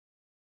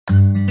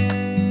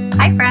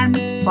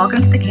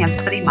Welcome to the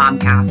Kansas City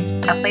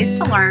Momcast, a place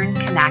to learn,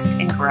 connect,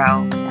 and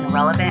grow in a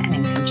relevant and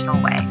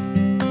intentional way.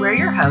 We're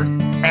your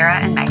hosts, Sarah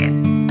and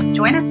Megan.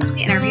 Join us as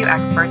we interview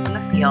experts in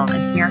the field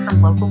and hear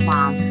from local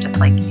moms just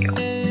like you.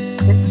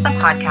 This is a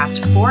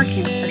podcast for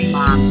Kansas City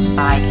moms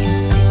by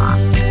Kansas City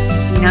moms.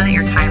 We know that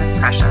your time is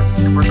precious,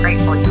 and we're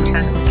grateful you've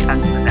chosen to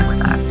spend some of it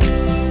with us.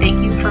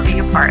 Thank you for being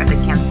a part of the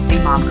Kansas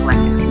City Mom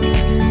Collective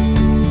community.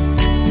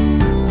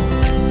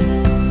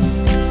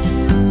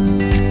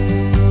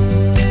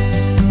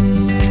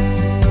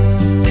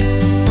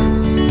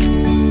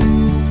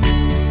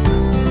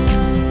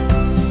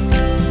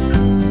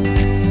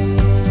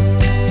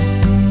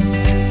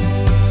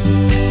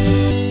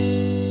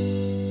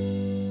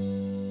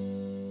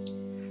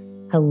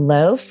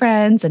 Hello,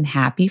 friends, and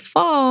happy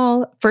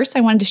fall. First,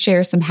 I wanted to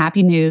share some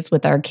happy news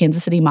with our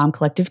Kansas City Mom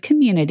Collective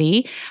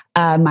community.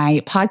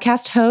 My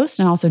podcast host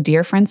and also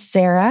dear friend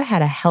Sarah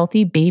had a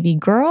healthy baby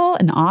girl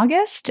in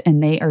August,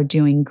 and they are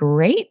doing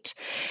great.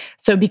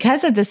 So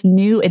because of this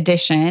new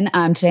addition,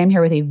 today I'm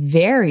here with a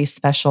very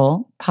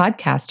special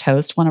podcast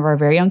host, one of our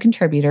very own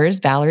contributors,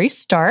 Valerie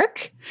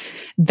Stark.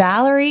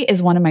 Valerie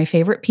is one of my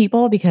favorite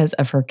people because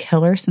of her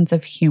killer sense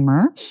of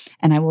humor,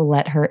 and I will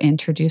let her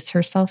introduce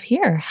herself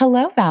here.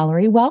 Hello,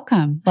 Valerie.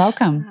 Welcome.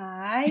 Welcome.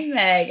 Hi,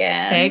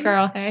 Megan. Hey,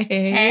 girl. Hey.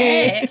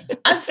 Hey.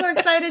 I'm so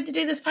excited to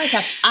do this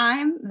podcast.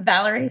 I'm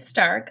Valerie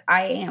Stark.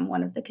 I am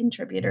one of the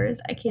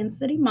contributors at Kansas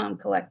City Mom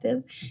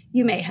Collective.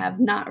 You may have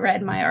not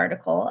read my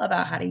article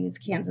about how to use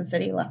Kansas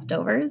City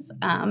leftovers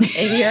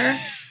in your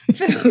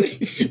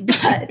food,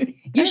 but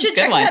you should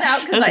check that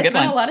out because I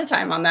spent a lot of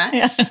time on that.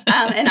 Yeah.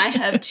 And I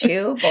have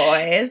two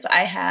boys.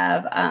 I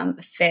have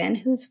Finn,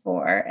 who's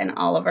 4, and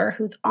Oliver,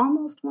 who's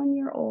almost 1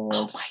 year old.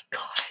 Oh my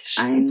gosh.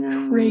 I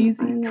know,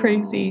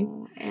 crazy.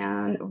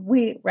 And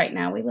right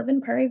now we live in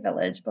Prairie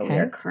Village, but we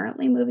are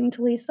currently moving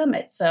to Lee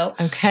Summit. So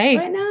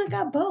right now I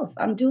got both.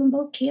 I'm doing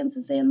both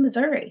Kansas and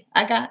Missouri.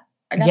 I got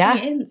the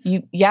ends.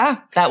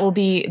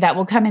 That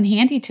will come in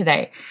handy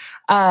today.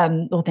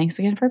 Well, thanks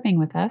again for being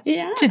with us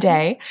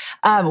today.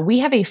 We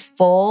have a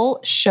full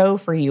show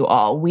for you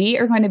all. We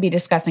are going to be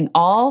discussing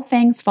all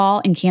things fall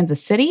in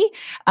Kansas City.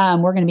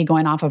 We're going to be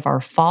going off of our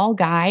fall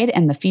guide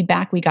and the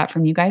feedback we got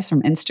from you guys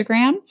from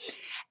Instagram.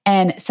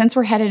 And since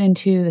we're headed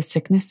into the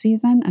sickness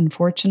season,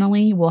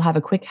 unfortunately, we'll have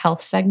a quick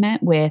health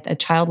segment with a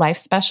child life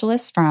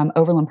specialist from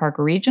Overland Park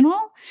Regional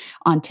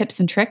on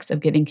tips and tricks of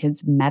giving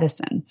kids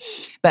medicine.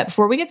 But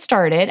before we get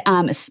started,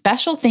 a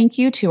special thank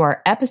you to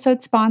our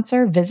episode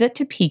sponsor, Visit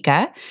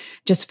Topeka,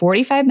 just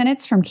 45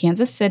 minutes from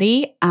Kansas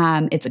City.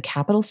 It's a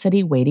capital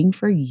city waiting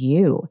for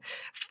you.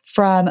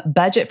 From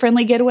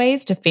budget-friendly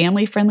getaways to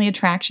family-friendly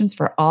attractions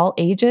for all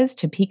ages,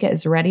 Topeka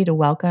is ready to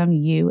welcome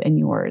you and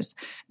yours.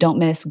 Don't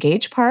miss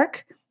Gage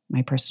Park,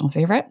 my personal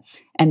favorite,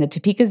 and the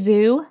Topeka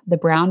Zoo, the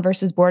Brown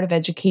versus Board of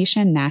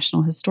Education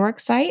National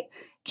Historic Site,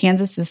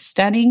 Kansas's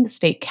stunning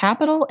state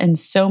capital, and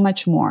so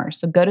much more.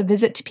 So go to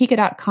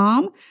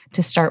visittopeka.com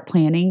to start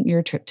planning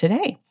your trip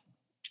today.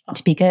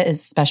 Topeka is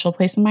a special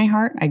place in my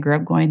heart. I grew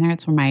up going there.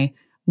 It's where my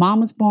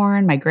mom was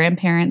born. My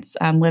grandparents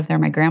live there.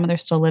 My grandmother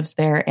still lives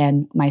there.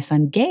 And my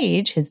son,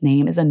 Gage, his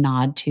name is a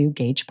nod to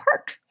Gage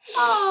Park.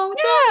 Oh,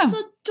 that's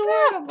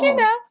adorable.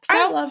 Yeah, so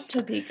I love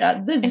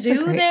Topeka. The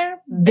zoo there,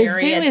 the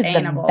very zoo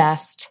attainable. Is the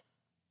best.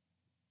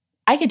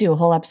 I could do a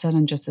whole episode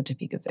on just the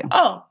Topeka Zoo.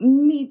 Oh,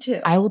 me too.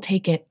 I will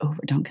take it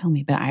over. Don't kill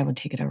me, but I would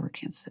take it over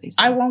Kansas City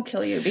Zoo. I won't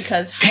kill you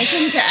because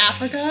hiking to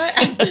Africa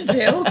at the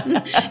zoo,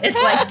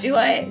 it's like, do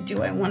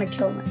I want to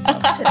kill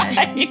myself today?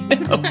 I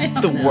know.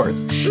 It's the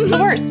worst. It's the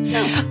worst.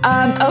 No.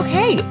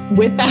 Okay,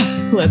 with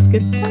that, let's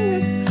get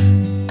started.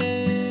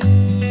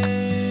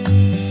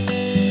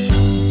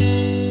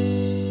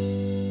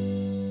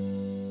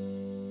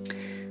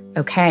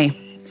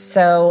 Okay,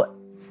 so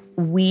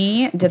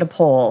we did a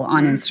poll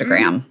on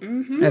Instagram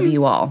of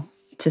you all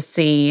to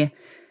see,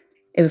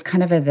 it was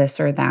kind of a this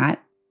or that,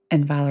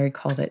 and Valerie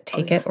called it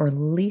Take It or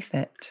Leave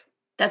It.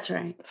 That's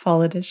right.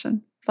 Fall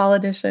edition.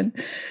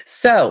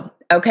 So,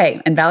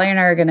 okay, and Valerie and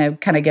I are going to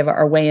kind of give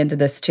our way into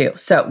this too.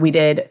 So we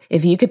did,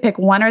 if you could pick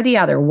one or the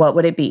other, what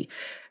would it be?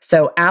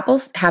 So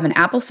have an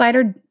apple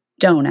cider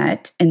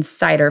donut and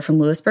cider from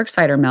Lewisburg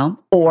Cider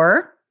Mill,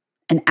 or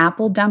an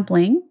apple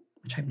dumpling,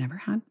 which I've never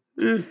had,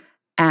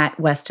 at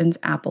Weston's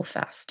Apple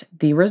Fest.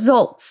 The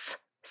results,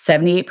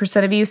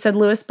 78% of you said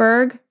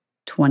Lewisburg,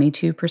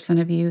 22%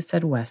 of you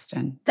said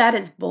Weston. That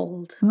is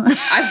bold.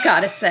 I've got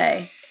to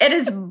say. It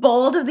is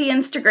bold of the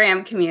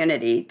Instagram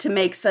community to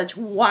make such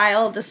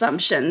wild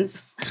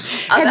assumptions.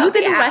 Have you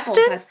been to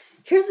Weston? Fest.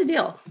 Here's the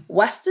deal.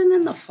 Weston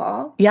in the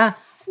fall? Yeah.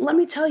 Let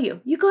me tell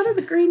you, you go to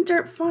the Green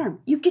Dirt Farm.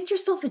 You get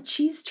yourself a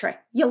cheese tray.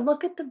 You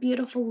look at the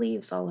beautiful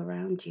leaves all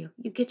around you.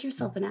 You get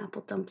yourself an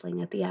apple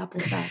dumpling at the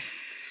Apple Fest.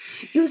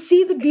 You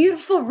see the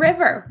beautiful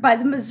river by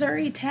the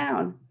Missouri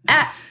town.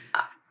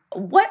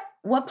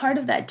 What part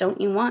of that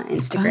don't you want,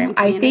 Instagram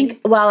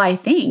community? I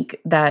think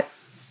that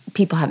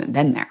people haven't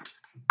been there.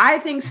 I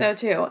think so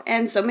too.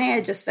 And so may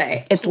I just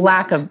say, it's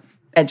lack of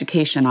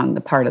education on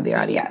the part of the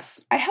audience.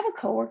 Yes. I have a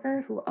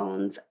coworker who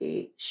owns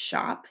a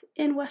shop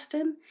in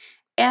Weston,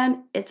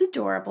 and it's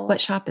adorable.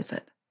 What shop is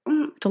it?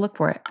 to look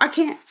for it. I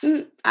can't.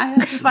 I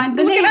have to find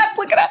the name.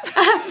 Look it up.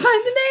 I have to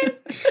find the name.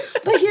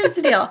 But here's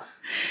the deal.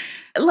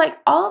 Like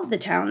all of the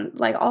town,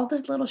 like all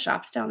the little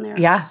shops down there.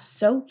 Yeah.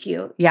 So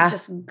cute. Yeah.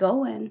 Just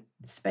go in,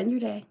 spend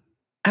your day.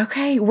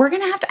 Okay. We're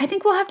going to have to, I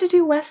think we'll have to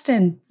do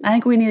Weston. I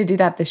think we need to do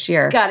that this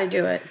year. Got to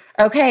do it.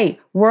 Okay.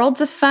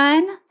 Worlds of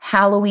Fun,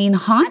 Halloween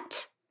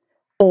Haunt,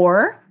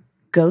 or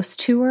Ghost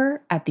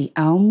Tour at the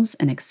Elms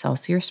in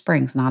Excelsior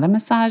Springs. Not a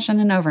massage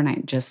and an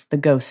overnight, just the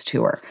Ghost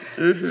Tour.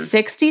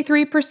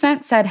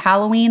 63% said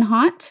Halloween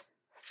Haunt.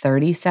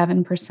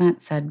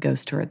 37% said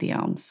Ghost Tour at the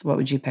Elms. What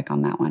would you pick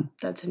on that one?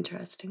 That's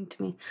interesting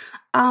to me.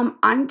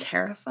 I'm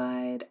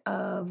terrified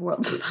of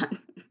Worlds of Fun.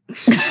 I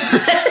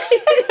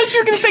thought you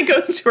were going to say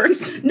Ghost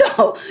Tours.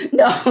 No,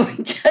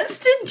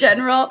 just in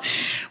general.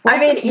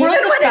 Worlds of Fun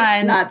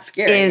it's not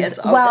scary. Is,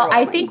 well,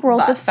 I think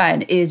Worlds of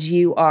Fun is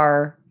you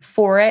are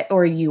for it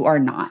or you are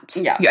not.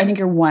 Yeah. I think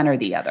you're one or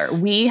the other.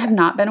 We have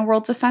not been a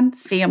Worlds of Fun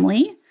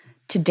family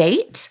to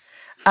date.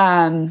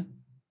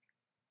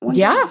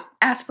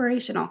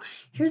 Aspirational.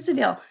 Here's the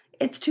deal.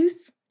 It's too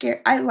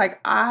scary.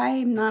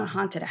 I'm not a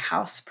haunted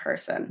house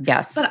person.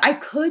 Yes. But I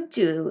could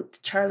do the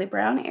Charlie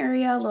Brown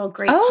area, a little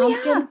Great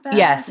Pumpkin Fest.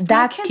 Yes,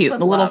 that's cute.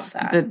 The little,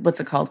 what's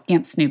it called?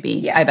 Camp Snoopy.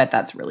 Yes. I bet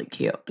that's really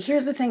cute.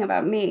 Here's the thing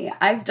about me.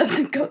 I've done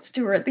the Ghost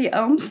Tour at the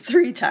Elms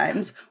 3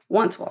 times.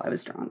 Once while I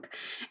was drunk.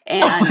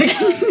 And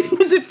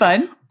was it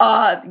fun?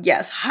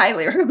 Yes,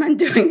 highly recommend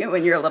doing it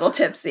when you're a little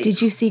tipsy.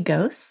 Did you see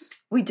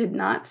ghosts? We did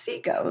not see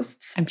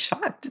ghosts. I'm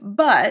shocked.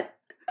 But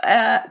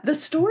the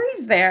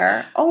stories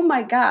there, oh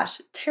my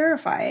gosh,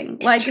 terrifying.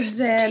 Like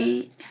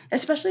then,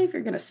 especially if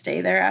you're going to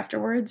stay there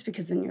afterwards,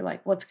 because then you're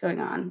like, what's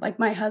going on? Like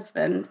my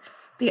husband,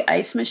 the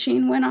ice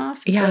machine went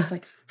off. Yeah. So it's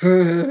like,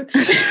 my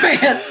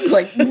husband's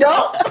like,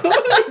 no.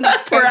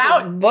 We're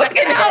out. Check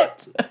it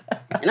out.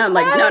 And I'm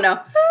like, no,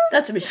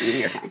 that's a machine.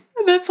 You're fine.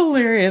 That's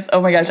hilarious.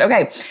 Oh my gosh.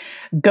 Okay.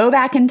 Go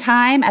back in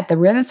time at the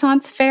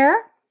Renaissance Fair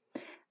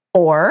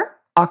or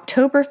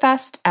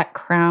Oktoberfest at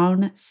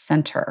Crown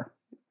Center.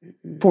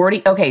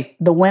 40. Okay.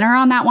 The winner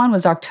on that one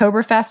was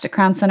Oktoberfest at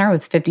Crown Center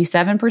with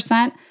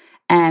 57%,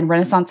 and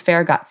Renaissance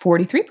Fair got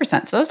 43%.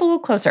 So that was a little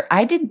closer.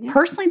 I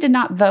personally did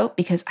not vote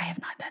because I have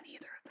not done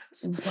either of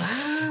those.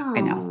 Wow.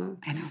 I know.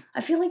 I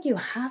feel like you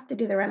have to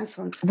do the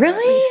Renaissance Fair really?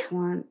 at least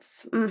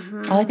once.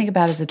 Mm-hmm. All I think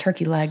about is a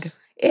turkey leg.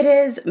 It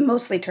is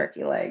mostly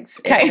turkey legs.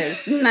 Okay. It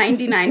is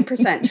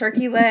 99%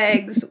 turkey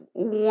legs,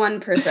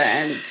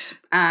 1%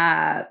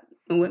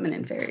 women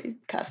in fairy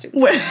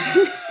costumes.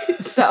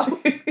 So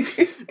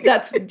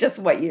that's just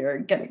what you're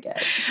going to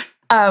get.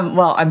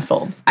 Well, I'm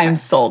sold. I'm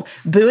sold.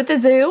 Boo at the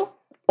Zoo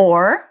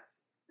or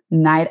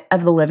Night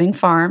of the Living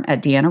Farm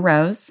at Deanna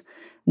Rose.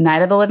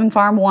 Night of the Living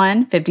Farm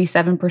won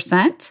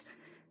 57%.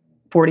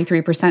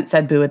 43%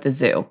 said Boo at the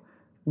Zoo.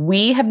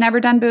 We have never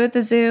done Boo at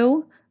the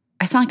Zoo.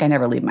 I sound like I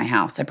never leave my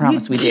house. I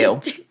promise we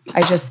do.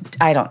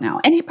 I don't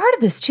know. And part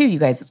of this too, you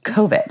guys, is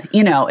COVID.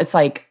 It's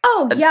like,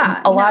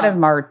 a lot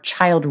of our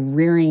child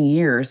rearing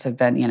years have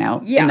been,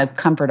 in the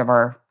comfort of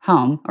our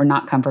home or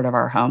not comfort of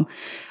our home.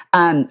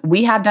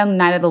 We have done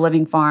Night of the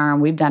Living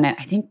Farm. We've done it,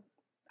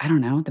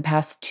 the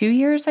past 2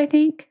 years, I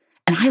think.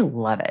 And I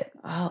love it.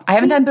 Oh, I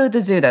haven't done Boo at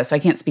the Zoo, though, so I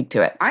can't speak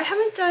to it. I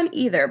haven't done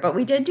either, but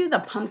we did do the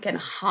Pumpkin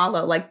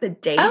Hollow, like the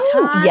daytime.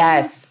 Oh,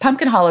 yes.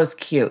 Pumpkin Hollow's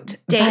cute.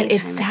 Daytime, but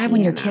it's sad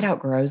when your kid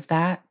outgrows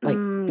that. Like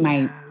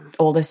my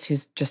oldest,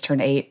 who's just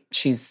turned 8,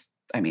 she's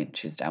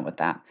down with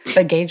that.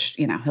 But Gage,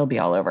 he'll be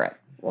all over it.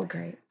 Well,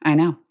 great. I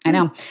know.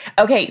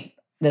 Okay,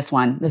 this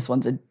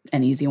one's an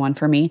easy one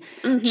for me.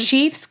 Mm-hmm.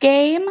 Chiefs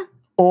game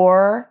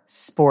or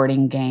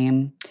sporting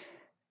game?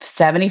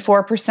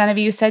 74% of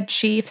you said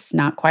Chiefs,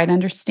 not quite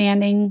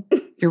understanding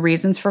your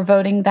reasons for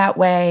voting that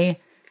way.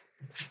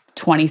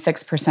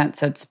 26%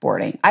 said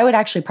sporting. I would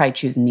actually probably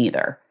choose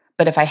neither.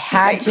 But if I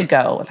had to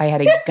go, if I had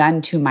a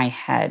gun to my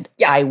head,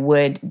 I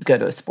would go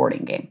to a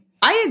sporting game.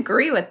 I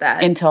agree with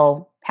that.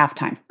 Until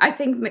halftime. I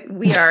think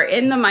we are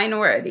in the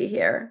minority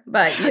here.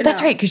 But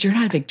that's right, because you're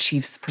not a big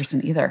Chiefs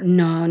person either.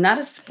 No, not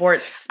a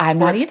sports I'm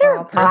not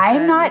either.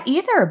 I'm not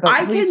either. But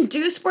I can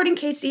do Sporting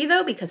KC,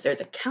 though, because there's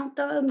a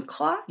countdown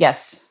clock.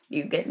 Yes.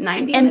 You get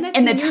 90 minutes.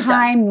 And the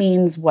time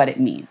means what it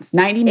means.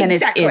 90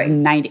 minutes is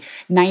 90.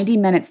 90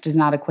 minutes does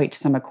not equate to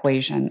some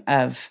equation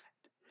of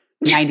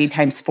 90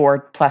 times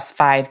 4 plus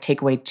 5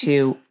 take away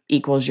 2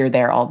 equals you're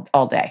there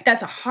all day.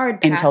 That's a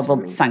hard pass until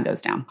the sun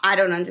goes down. I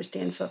don't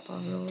understand football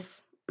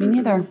rules. Me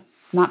neither.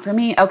 Not for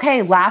me.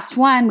 Okay, last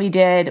one we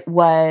did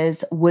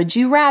was, would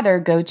you rather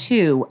go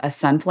to a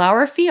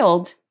sunflower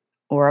field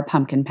or a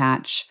pumpkin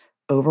patch?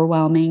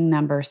 Overwhelming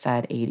number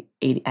said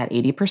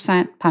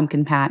 80%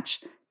 pumpkin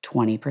patch,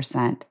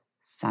 20%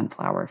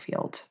 sunflower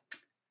field.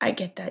 I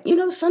get that.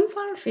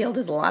 Sunflower field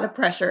is a lot of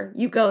pressure.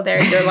 You go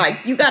there, you're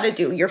like, you got to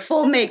do your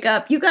full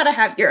makeup. You got to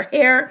have your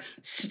hair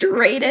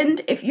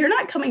straightened. If you're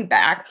not coming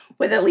back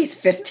with at least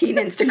 15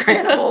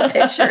 Instagrammable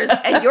pictures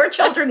and your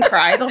children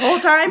cry the whole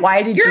time,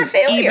 why did you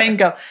even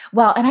go?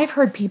 Well, and I've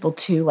heard people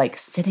too, like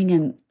sitting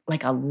in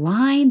like a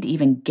line to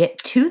even get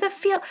to the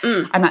field.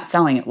 I'm not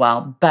selling it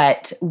well,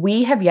 but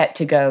we have yet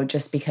to go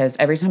just because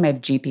every time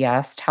I've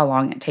GPSed how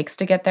long it takes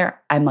to get there,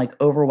 I'm like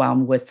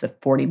overwhelmed with the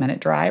 40-minute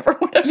drive or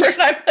whatever. Yes.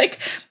 And I'm like,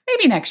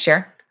 maybe next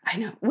year. I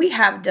know. We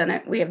have done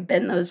it. We have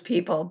been those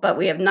people, but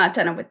we have not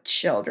done it with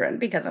children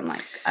because I'm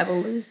like, I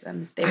will lose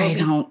them. They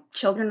will be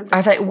children.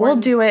 I thought we'll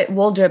do it.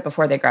 We'll do it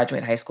before they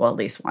graduate high school at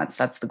least once.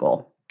 That's the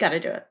goal. Got to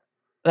do it.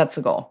 That's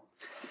the goal.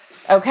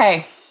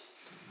 Okay.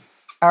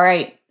 All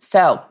right.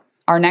 So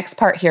our next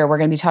part here, we're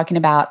going to be talking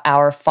about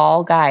our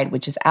fall guide,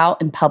 which is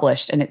out and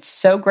published. And it's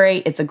so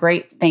great. It's a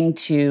great thing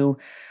to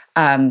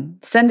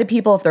send to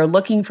people if they're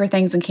looking for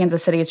things in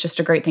Kansas City. It's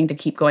just a great thing to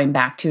keep going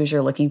back to as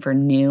you're looking for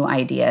new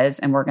ideas.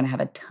 And we're going to have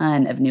a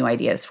ton of new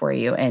ideas for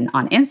you. And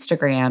on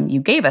Instagram,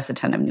 you gave us a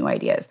ton of new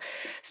ideas.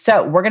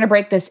 So we're going to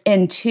break this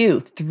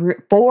into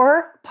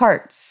 4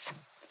 parts.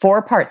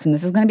 4 parts. And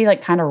this is going to be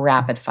like kind of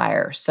rapid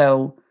fire.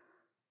 So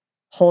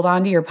hold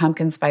on to your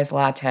pumpkin spice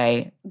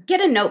latte.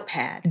 Get a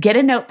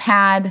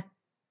notepad.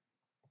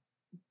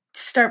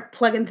 Start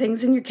plugging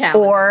things in your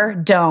calendar. Or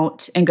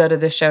don't and go to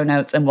the show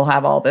notes and we'll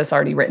have all this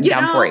already written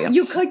down for you.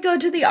 You could go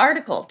to the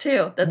article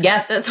too.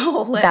 That's this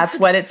whole list.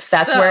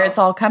 That's where it's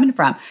all coming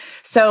from.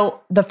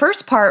 So the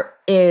first part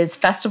is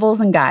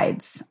festivals and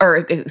guides,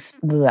 or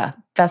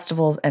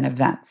festivals and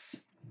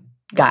events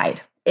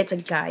guide. It's a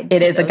guide.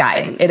 It is a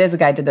guide. It is a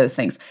guide to those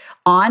things.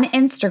 On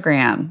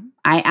Instagram,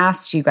 I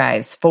asked you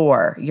guys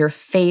for your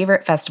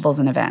favorite festivals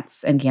and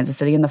events in Kansas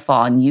City in the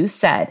fall. And you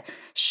said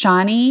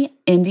Shawnee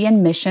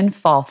Indian Mission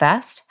Fall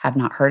Fest. Have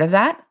not heard of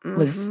that.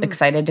 Was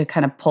excited to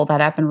kind of pull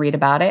that up and read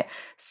about it.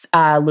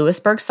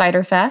 Lewisburg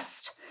Cider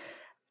Fest.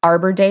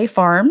 Arbor Day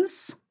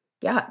Farms.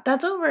 Yeah,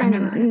 that's over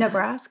in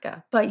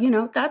Nebraska. But,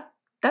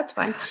 that's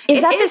fine.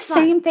 Is that the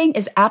same thing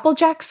as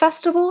Applejack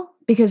Festival?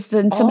 Because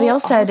then somebody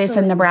else said it's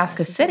in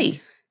Nebraska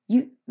City.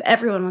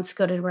 Everyone wants to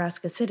go to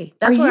Nebraska City.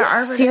 That's where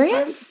Arbor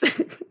serious?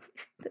 Day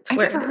I've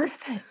never heard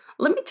of it.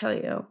 Let me tell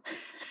you.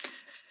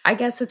 I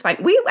guess it's fine.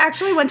 We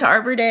actually went to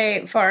Arbor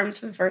Day Farms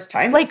for the first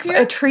time. Like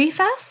a tree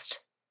fest?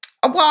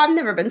 Well, I've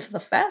never been to the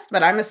fest,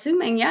 but I'm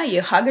assuming,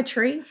 you hug a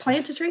tree,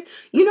 plant a tree.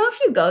 If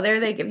you go there,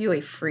 they give you a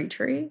free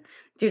tree.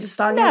 You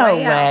just on your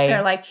way out.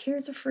 They're like,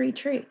 here's a free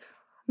tree.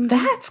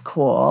 That's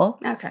cool.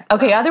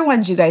 Okay. Other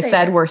ones you guys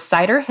said were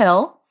Cider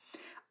Hill,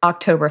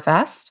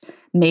 Oktoberfest,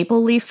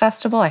 Maple Leaf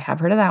Festival. I have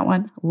heard of that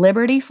one.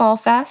 Liberty Fall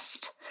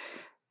Fest.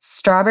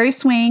 Strawberry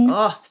Swing.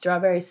 Oh,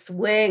 Strawberry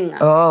Swing.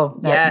 Oh,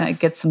 that might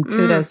get some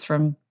kudos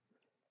from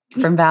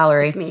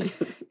Valerie. That's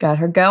me. Got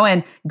her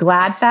going.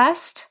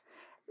 Gladfest,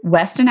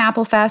 Weston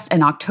Apple Fest,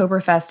 and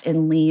Oktoberfest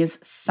in Lee's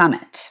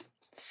Summit.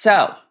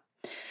 So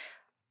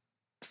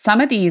some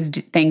of these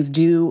things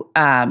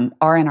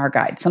are in our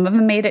guide. Some of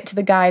them made it to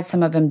the guide.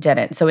 Some of them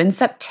didn't. So in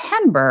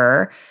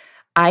September,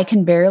 I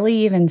can barely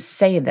even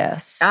say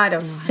this. I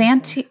don't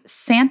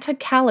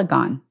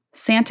know.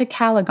 Santa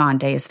Caligon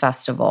Days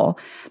Festival,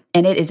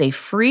 and it is a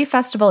free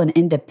festival in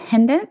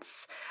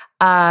Independence.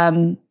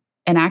 And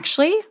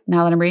actually,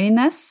 now that I'm reading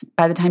this,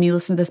 by the time you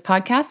listen to this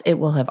podcast, it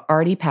will have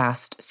already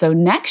passed. So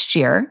next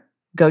year,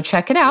 go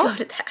check it out.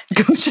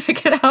 Go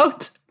check it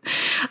out.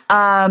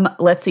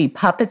 Let's see.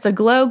 Puppets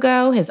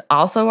Aglow has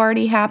also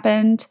already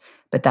happened,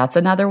 but that's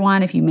another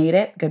one. If you made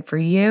it, good for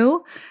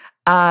you.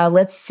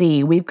 Let's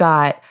see. We've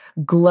got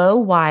Glow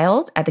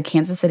Wild at the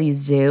Kansas City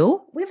Zoo.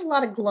 We have a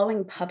lot of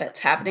glowing puppets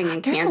happening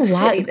in Kansas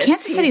City this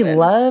Kansas City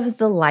loves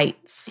the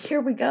lights.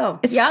 Here we go.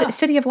 It's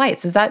City of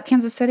Lights. Is that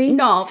Kansas City?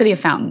 No. City of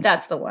Fountains.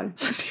 That's the one.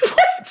 City of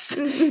Lights.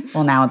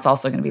 Well, now it's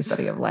also going to be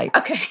City of Lights.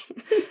 Okay.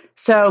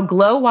 So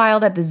Glow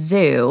Wild at the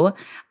Zoo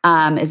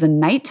is a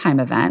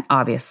nighttime event,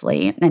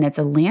 obviously, and it's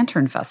a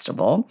lantern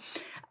festival.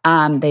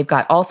 They've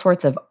got all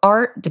sorts of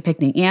art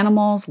depicting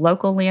animals,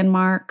 local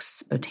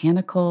landmarks,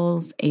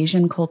 botanicals,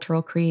 Asian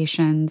cultural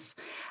creations,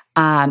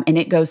 and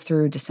it goes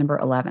through December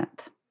 11th.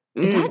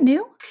 Is that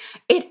new?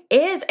 It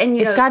is. And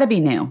it's got to be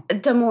new.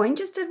 Des Moines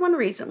just did one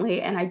recently,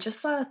 and I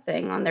just saw a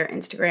thing on their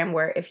Instagram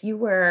where if you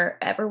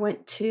ever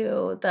went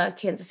to the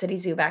Kansas City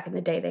Zoo back in the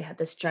day, they had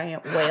this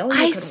giant whale.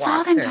 I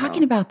saw them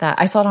talking about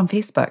that. I saw it on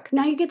Facebook.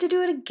 Now you get to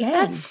do it again.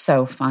 That's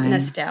so fun.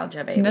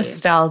 Nostalgia, baby.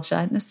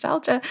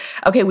 Nostalgia.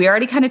 Okay, we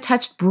already kind of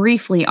touched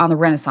briefly on the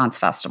Renaissance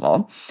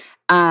Festival.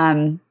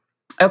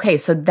 Okay,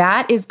 so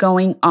that is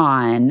going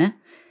on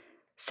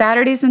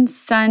Saturdays and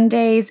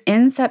Sundays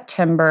in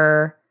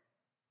September,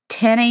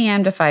 10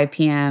 a.m. to 5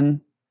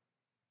 p.m.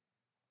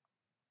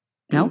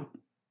 Nope.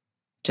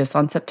 Just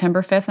on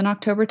September 5th and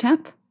October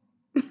 10th.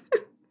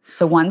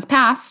 So one's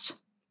passed.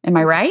 Am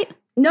I right?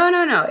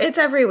 No. It's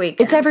every weekend.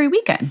 It's every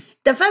weekend.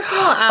 The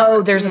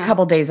festival. There's a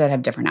couple days that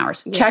have different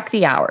hours. Yes. Check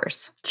the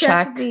hours.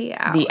 Check the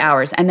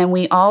hours. And then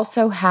we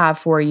also have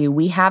for you,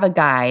 we have a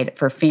guide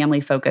for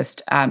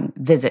family-focused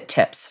visit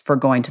tips for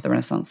going to the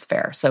Renaissance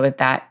Fair. So if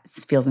that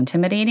feels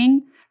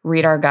intimidating,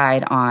 read our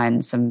guide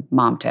on some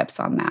mom tips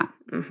on that.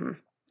 Mm-hmm.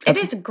 It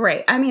is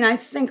great. I mean, I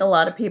think a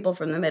lot of people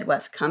from the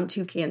Midwest come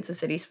to Kansas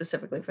City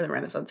specifically for the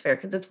Renaissance Fair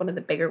because it's one of the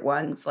bigger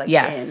ones.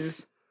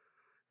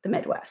 the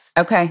Midwest.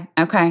 Okay.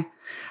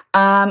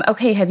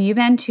 Okay, have you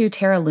been to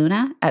Terra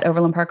Luna at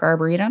Overland Park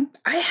Arboretum?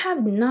 I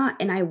have not,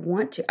 and I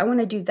want to. I want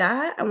to do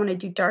that. I want to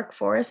do Dark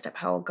Forest at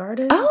Powell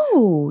Gardens.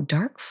 Oh,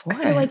 Dark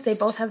Forest. I feel like they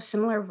both have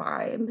similar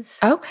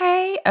vibes.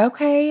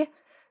 Okay.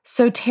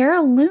 So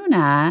Terra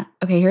Luna,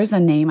 okay, here's a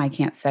name I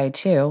can't say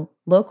too.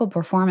 Local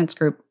performance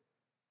group.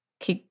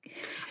 I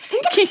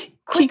think it's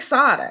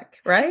Quixotic,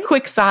 right?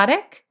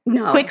 Quixotic?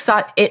 No.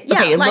 Quixotic. It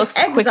like looks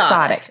exotic.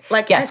 Quixotic.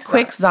 Like yes,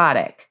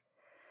 exotic.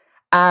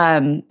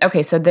 Quixotic.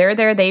 Okay, so they're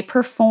there. They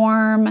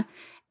perform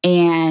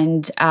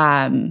and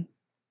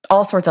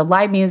all sorts of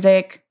live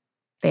music.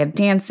 They have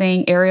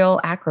dancing,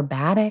 aerial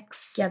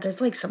acrobatics. Yeah, there's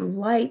like some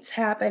lights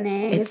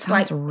happening. It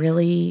sounds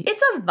really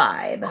It's a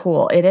vibe.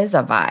 Cool. It is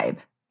a vibe.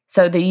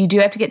 So that you do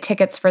have to get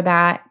tickets for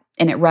that,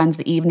 and it runs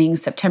the evening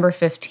September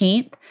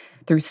 15th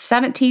through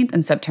 17th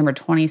and September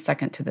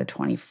 22nd to the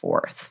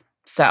 24th.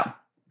 So,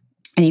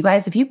 and you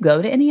guys, if you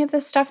go to any of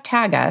this stuff,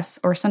 tag us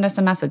or send us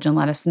a message and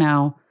let us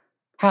know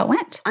how it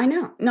went. I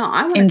know. No,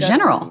 I want in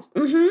general.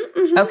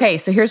 Okay,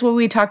 so here's what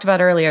we talked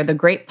about earlier: the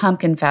Great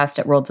Pumpkin Fest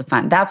at Worlds of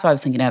Fun. That's what I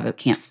was thinking of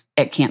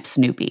at Camp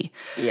Snoopy.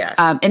 Yes,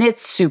 and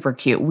it's super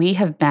cute. We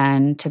have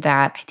been to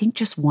that, I think,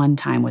 just one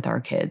time with our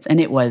kids, and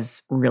it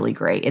was really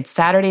great. It's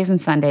Saturdays and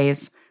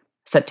Sundays,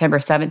 September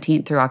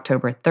 17th through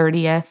October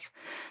 30th.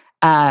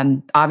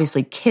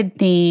 Obviously, kid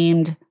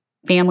themed,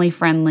 family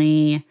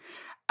friendly.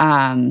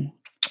 Trying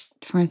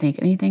to think,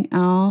 anything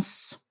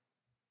else?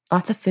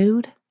 Lots of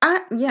food.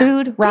 Yeah.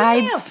 Food,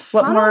 rides,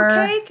 what more?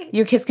 Cake.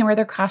 Your kids can wear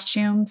their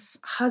costumes.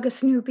 Hug a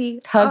Snoopy.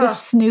 A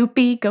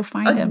Snoopy. Go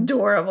find him.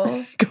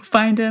 Adorable. Go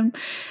find him.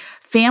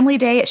 Family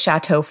Day at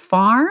Chateau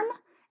Farm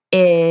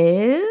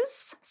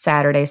is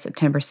Saturday,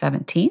 September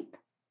 17th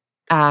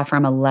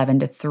from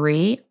 11 to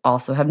 3.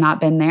 Also have not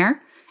been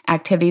there.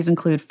 Activities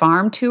include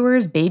farm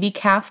tours, baby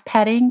calf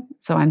petting.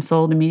 So I'm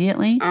sold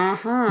immediately.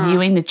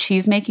 Viewing the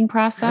cheese making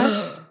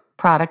process.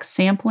 Product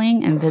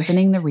sampling and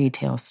visiting the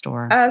retail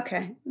store.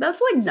 Okay.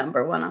 That's like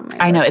number one on my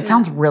list. I know. It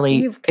sounds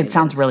really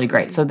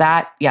great. So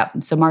that,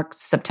 So mark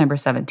September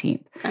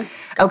 17th.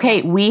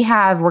 Okay.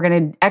 We're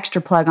going to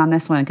extra plug on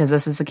this one because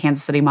this is the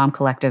Kansas City Mom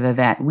Collective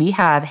event. We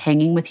have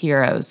Hanging with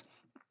Heroes.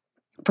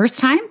 First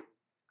time?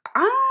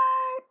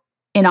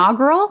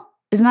 Inaugural?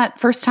 Isn't that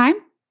first time?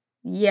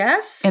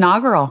 Yes.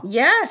 Inaugural.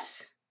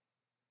 Yes.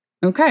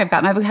 Okay. I've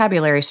got my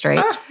vocabulary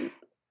straight.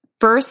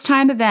 First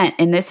time event,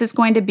 and this is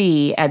going to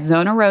be at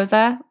Zona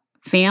Rosa,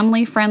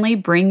 family friendly,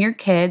 bring your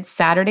kids,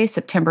 Saturday,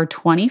 September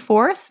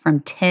 24th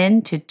from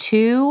 10 to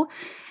 2.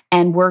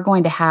 And we're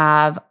going to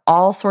have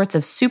all sorts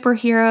of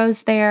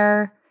superheroes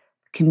there,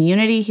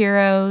 community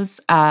heroes,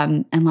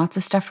 and lots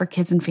of stuff for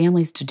kids and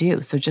families to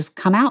do. So just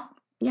come out.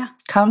 Yeah.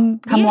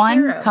 Come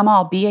one, come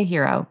all, be a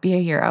hero,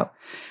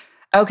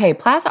 Okay,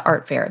 Plaza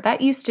Art Fair.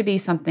 That used to be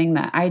something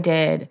that I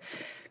did.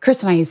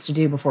 Chris and I used to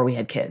do before we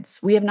had kids.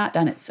 We have not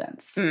done it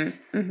since.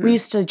 We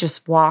used to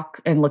just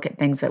walk and look at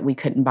things that we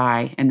couldn't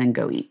buy and then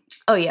go eat.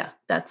 Oh yeah,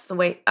 that's the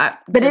way.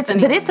 But it's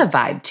a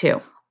vibe too.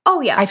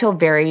 Oh yeah, I feel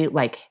very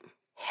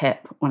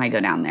hip when I go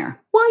down there.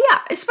 Well,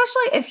 yeah,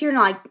 especially if you're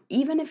not,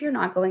 even if you're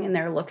not going in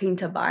there looking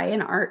to buy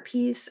an art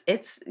piece,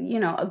 it's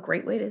a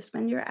great way to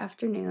spend your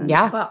afternoon.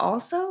 Yeah, but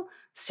also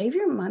save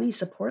your money,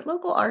 support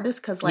local artists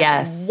because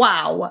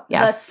wow,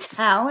 the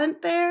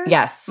talent there,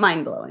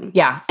 mind blowing.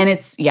 Yeah, and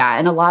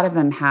and a lot of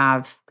them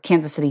have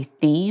Kansas City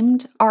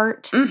themed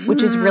art,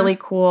 which is really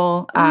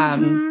cool.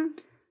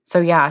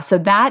 So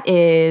that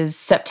is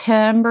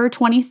September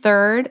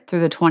 23rd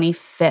through the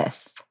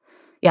 25th.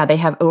 Yeah, they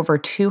have over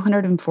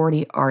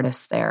 240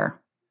 artists there.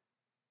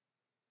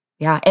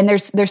 Yeah, and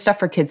there's stuff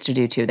for kids to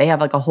do too. They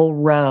have a whole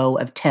row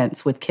of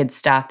tents with kids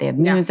stuff. They have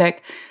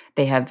music.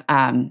 They have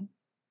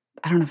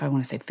I don't know if I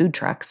want to say food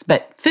trucks,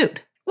 but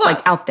food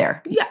out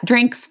there. Yeah,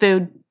 drinks,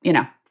 food.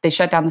 They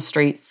shut down the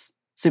streets.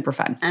 Super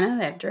fun. I know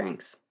they have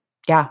drinks.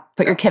 Yeah,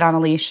 put your kid on a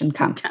leash and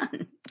come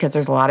because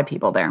there's a lot of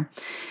people there.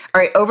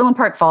 All right, Overland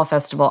Park Fall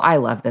Festival. I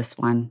love this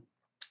one.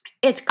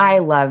 It's cool. I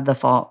love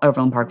the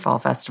Overland Park Fall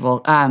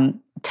Festival.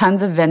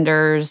 Tons of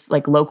vendors,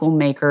 local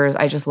makers.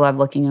 I just love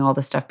looking at all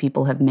the stuff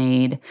people have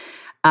made.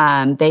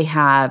 They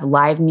have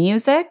live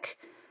music,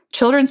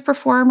 children's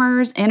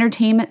performers,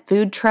 entertainment,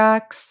 food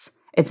trucks.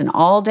 It's an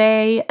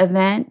all-day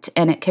event,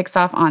 and it kicks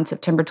off on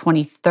September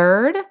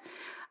 23rd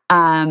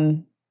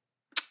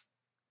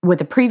with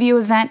a preview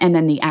event, and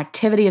then the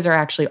activities are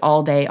actually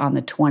all day on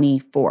the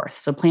 24th.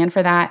 So plan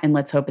for that, and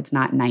let's hope it's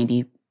not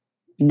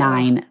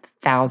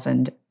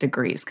 99,000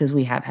 degrees because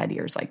we have had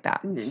years like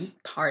that.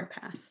 Hard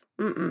pass.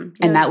 And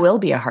that will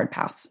be a hard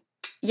pass.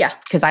 Yeah.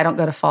 Because I don't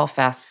go to Fall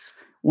Fests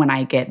when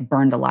I get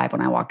burned alive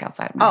when I walk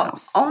outside of my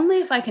house.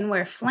 Only if I can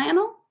wear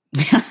flannel.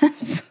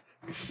 Yes.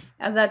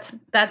 That's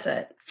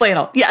it.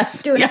 Flannel.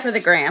 Yes. Doing it for the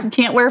gram.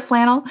 Can't wear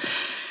flannel.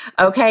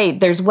 Okay.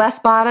 There's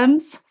West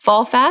Bottoms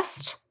Fall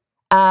Fest,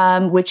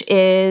 which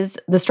is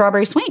the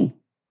Strawberry Swing,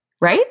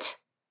 right?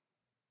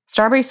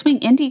 Strawberry Swing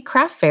Indie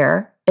Craft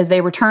Fair as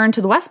they return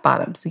to the West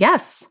Bottoms.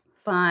 Yes.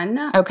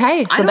 Fun.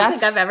 Okay, so I don't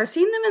think I've ever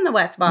seen them in the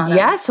West Bottoms.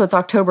 Yeah, so it's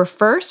October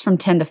 1st from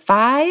 10 to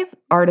 5.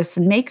 Artists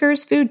and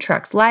makers, food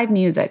trucks, live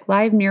music,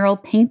 live mural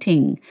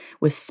painting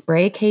with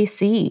Spray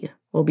KC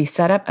will be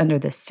set up under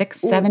the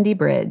 670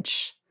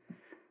 bridge.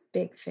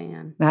 Big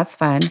fan. That's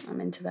fun.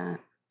 I'm into that.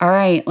 All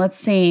right, let's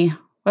see.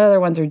 What other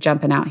ones are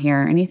jumping out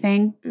here?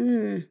 Anything?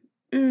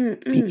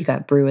 You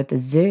got Brew at the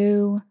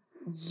Zoo.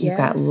 Yes. You've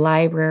got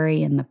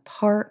Library in the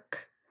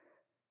Park.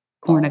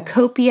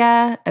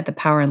 Cornucopia at the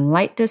Power and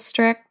Light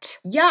District.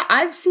 Yeah,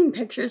 I've seen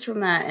pictures from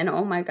that, and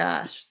oh my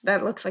gosh,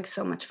 that looks like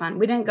so much fun.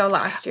 We didn't go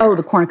last year. Oh,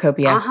 the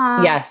Cornucopia.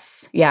 Uh-huh.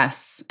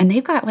 Yes. And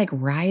they've got like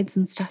rides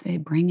and stuff they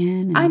bring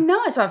in. I know.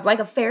 I saw like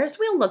a Ferris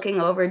wheel looking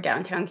over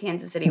downtown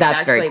Kansas City.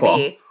 That's very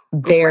cool.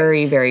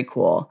 Very, very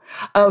cool.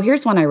 Oh,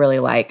 here's one I really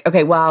like.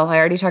 Okay, well, I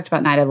already talked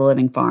about Night of the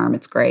Living Farm.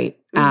 It's great.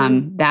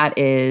 That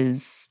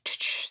is,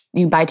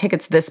 you buy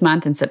tickets this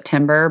month in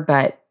September,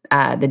 but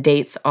the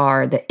dates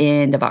are the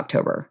end of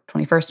October,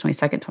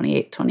 21st, 22nd,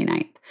 28th,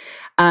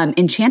 29th.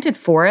 Enchanted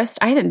Forest,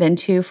 I haven't been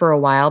to for a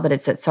while, but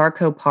it's at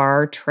Sarco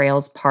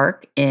Trails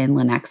Park in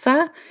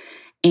Lenexa.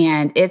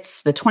 And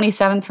it's the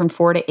 27th from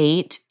 4 to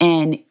 8.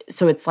 And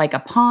so it's like a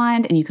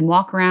pond and you can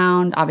walk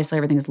around. Obviously,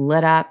 everything's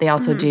lit up. They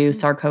also do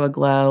Sarco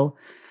Aglow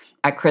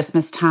at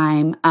Christmas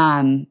time.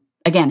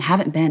 Again,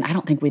 haven't been. I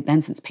don't think we've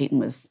been since Peyton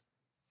was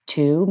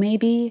 2,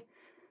 maybe.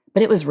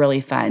 But it was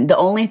really fun. The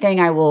only thing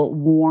I will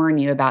warn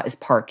you about is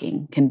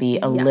parking can be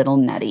a little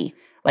nutty.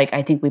 Like,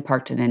 I think we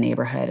parked in a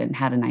neighborhood and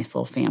had a nice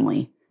little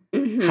family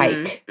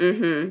hike.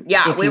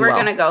 Yeah, we were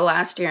going to go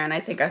last year, and I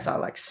think I saw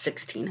like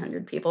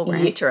 1,600 people were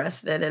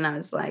interested, and I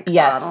was like,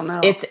 yes, I don't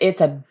know.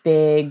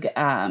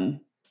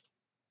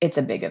 It's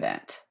a big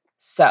event.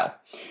 So,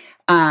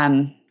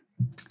 all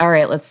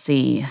right, let's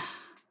see.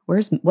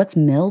 What's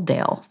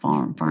Milldale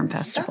Farm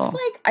Festival? That's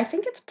like, I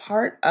think it's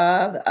part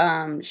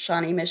of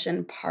Shawnee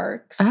Mission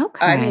Parks.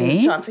 Okay. I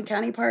mean, Johnson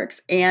County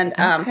Parks. And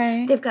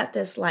they've got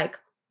this like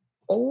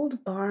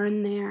old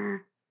barn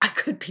there. I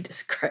could be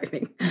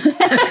describing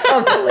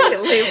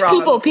completely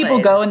wrong. People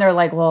go and they're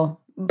like,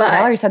 well,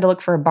 Valerie said to look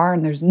for a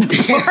barn. There's no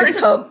barn. There's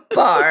a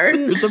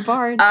barn. There's a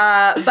barn.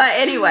 But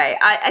anyway,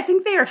 I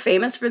think they are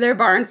famous for their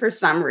barn for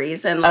some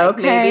reason. Like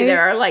maybe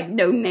there are like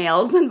no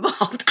nails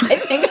involved. I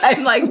think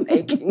I'm like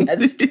making a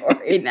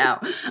story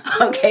now.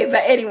 Okay,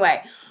 but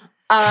anyway.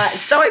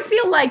 So I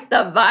feel like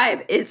the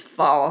vibe is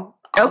fall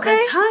all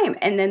the time.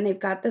 And then they've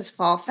got this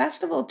fall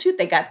festival too.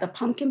 They got the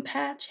pumpkin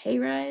patch, hay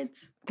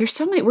rides. There's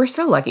so many. We're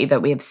so lucky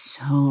that we have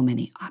so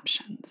many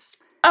options.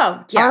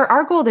 Oh, yeah.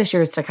 Our goal this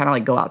year is to kind of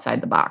like go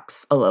outside the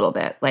box a little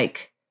bit.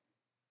 Like,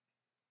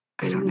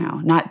 I don't know,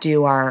 not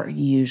do our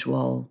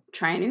usual.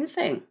 Try a new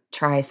thing.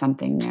 Try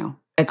something new.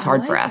 It's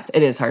hard for us.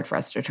 It is hard for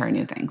us to try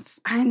new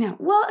things. I know.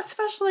 Well,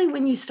 especially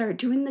when you start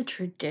doing the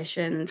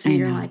traditions and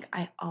you're like,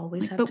 I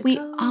always have to go. But we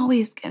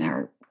always get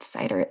our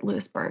cider at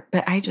Lewisburg.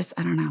 But I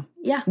don't know.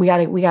 Yeah. We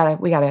gotta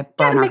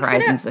broaden our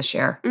horizons this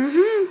year.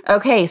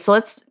 Okay,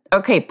 so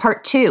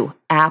part 2,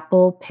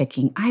 apple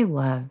picking. I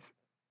love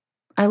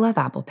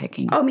apple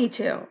picking. Oh, me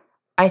too.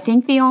 I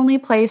think the only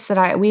place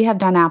that we have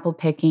done apple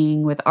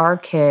picking with our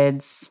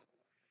kids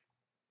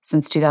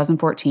since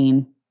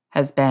 2014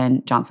 has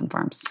been Johnson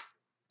Farms.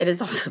 It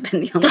has also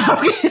been the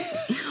only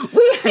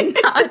we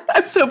are not. I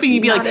was hoping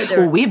you'd be like,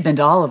 well, we've been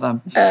to all of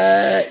them.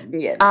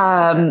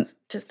 Yeah.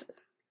 Just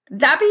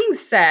that being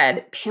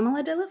said,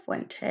 Pamela De La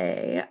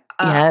Fuente,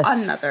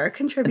 another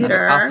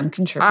contributor. Another awesome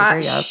contributor,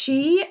 yes.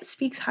 She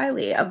speaks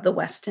highly of the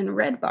Weston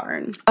Red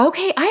Barn.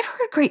 Okay, I've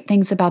heard great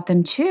things about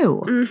them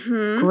too.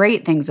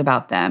 Great things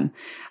about them.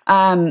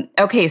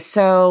 Okay,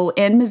 so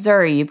in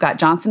Missouri, you've got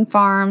Johnson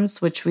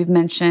Farms, which we've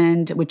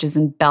mentioned, which is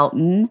in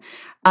Belton.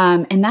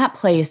 And that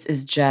place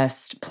is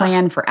just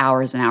planned for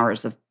hours and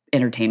hours of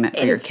entertainment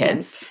for your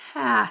kids.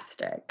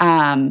 Fantastic.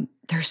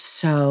 There's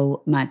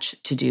so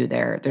much to do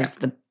there. There's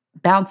the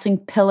bouncing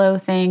pillow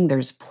thing.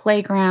 There's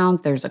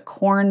playgrounds. There's a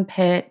corn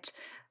pit.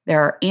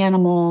 There are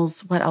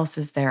animals. What else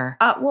is there?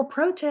 Well,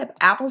 pro tip,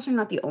 apples are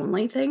not the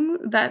only thing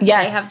that they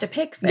have to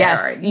pick there.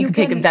 Yes, you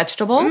can pick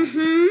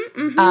vegetables.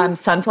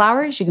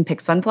 Sunflowers. You can pick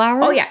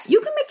sunflowers. Oh, yeah.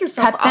 You can make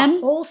yourself a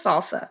whole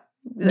salsa.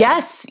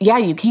 Yes. Yeah,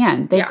 you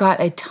can. They've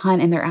got a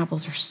ton, and their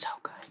apples are so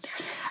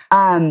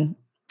good.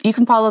 You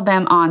can follow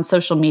them on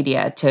social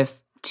media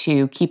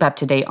to keep up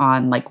to date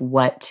on like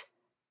what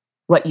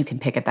you can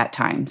pick at that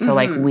time. So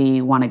like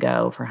we want to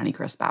go for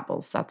Honeycrisp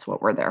apples. That's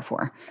what we're there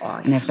for. Oh,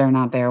 yeah. And if they're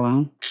not there,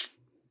 well,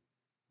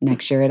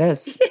 next year it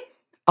is.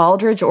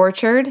 Aldridge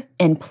Orchard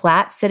in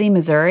Platte City,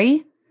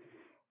 Missouri.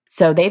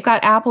 So they've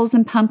got apples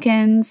and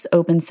pumpkins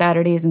open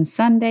Saturdays and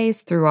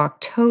Sundays through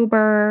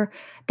October.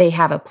 They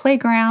have a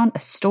playground, a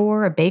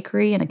store, a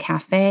bakery, and a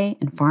cafe,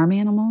 and farm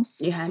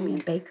animals. You had me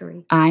a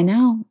bakery. I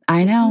know.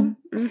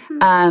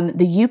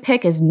 The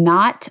U-Pick is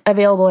not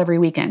available every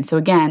weekend. So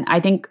again, I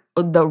think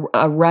the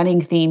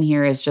running theme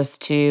here is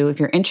just to, if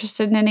you're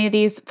interested in any of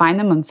these, find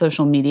them on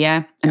social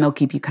media, and they'll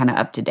keep you kind of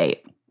up to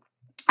date.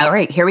 All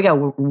right, here we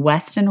go.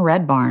 Weston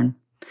Red Barn.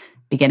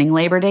 Beginning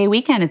Labor Day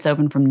weekend, it's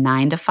open from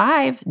 9 to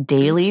 5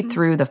 daily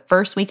through the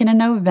first weekend in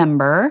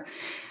November.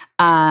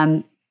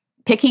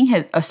 Picking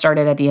has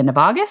started at the end of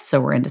August, so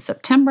we're into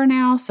September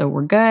now, so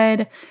we're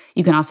good.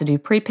 You can also do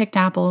pre-picked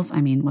apples.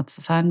 I mean, what's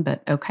the fun,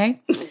 but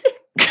okay.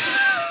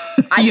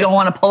 You don't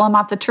want to pull them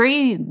off the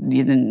tree,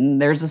 then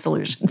there's a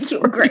solution.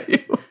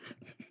 Great.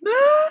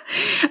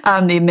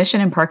 The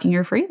admission and parking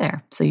are free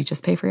there, so you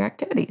just pay for your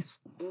activities.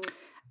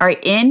 All right,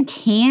 in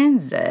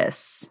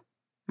Kansas.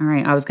 All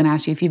right, I was going to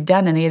ask you if you've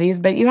done any of these,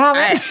 but you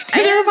haven't.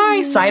 Neither have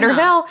I. Cider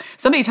Hill.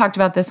 Somebody talked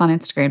about this on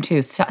Instagram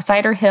too.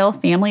 Cider Hill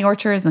Family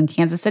Orchards in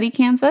Kansas City,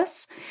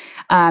 Kansas.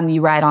 You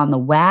ride on the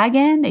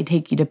wagon. They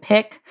take you to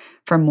pick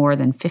from more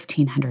than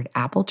 1,500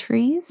 apple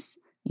trees.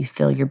 You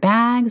fill your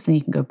bags, then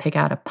you can go pick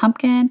out a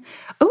pumpkin.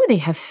 Oh, they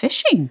have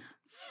fishing.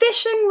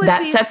 Fishing would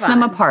that be sets fun.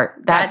 them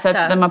apart. That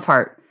sets them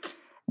apart.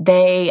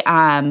 They,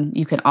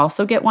 you can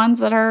also get ones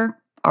that are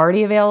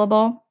already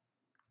available.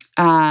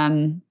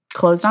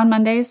 Closed on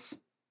Mondays.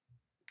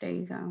 There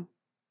you go.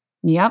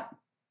 Yep.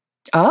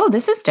 Oh,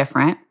 this is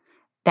different.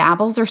 The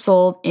apples are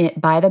sold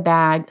by the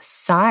bag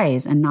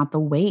size and not the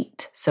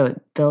weight. So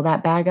fill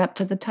that bag up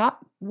to the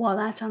top. Well,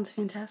 that sounds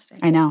fantastic.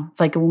 I know. It's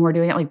like when we're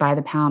doing it like by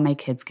the pound, my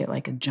kids get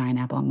like a giant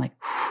apple. I'm like,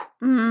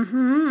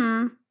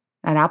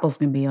 that apple's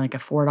going to be like a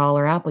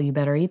 $4 apple. You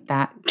better eat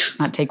that.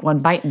 Not take one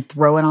bite and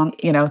throw it on,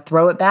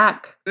 throw it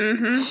back.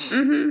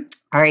 All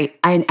right.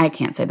 I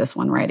can't say this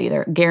one right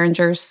either.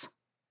 Geringer's.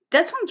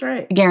 That sounds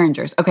right.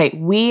 Geringer's. Okay.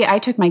 I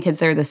took my kids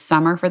there this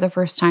summer for the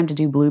first time to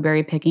do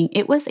blueberry picking.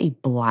 It was a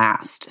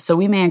blast. So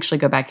we may actually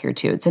go back here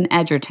too. It's in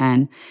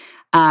Edgerton.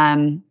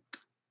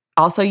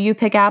 Also, You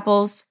Pick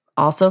Apples.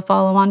 Also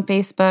follow on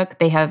Facebook.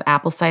 They have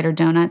apple cider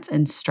donuts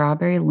and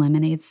strawberry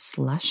lemonade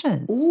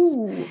slushes.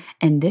 Ooh.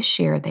 And this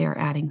year they are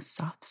adding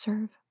soft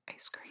serve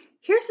ice cream.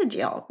 Here's the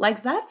deal.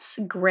 Like, that's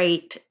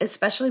great,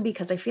 especially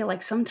because I feel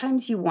like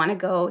sometimes you want to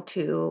go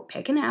to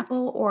pick an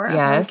apple or a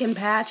pumpkin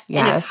patch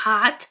and it's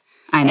hot.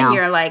 I know. And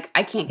you're like,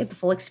 I can't get the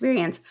full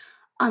experience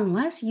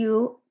unless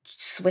you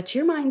switch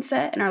your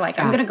mindset and are like,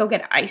 I'm going to go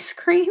get ice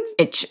cream.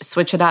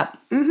 Switch it up.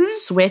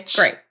 Switch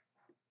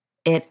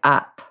it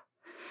up.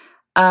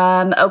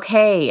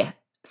 Okay.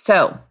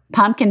 So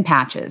pumpkin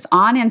patches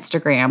on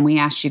Instagram. We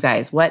asked you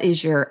guys, what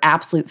is your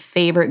absolute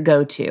favorite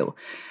go-to?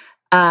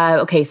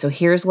 Okay. So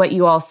here's what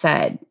you all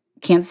said.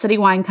 Kansas City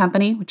Wine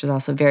Company, which is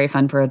also very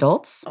fun for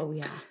adults. Oh,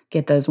 yeah.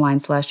 Get those wine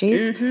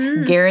slushies.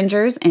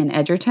 Geringer's in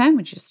Edgerton,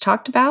 which we just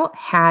talked about.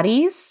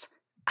 Hattie's.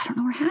 I don't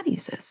know where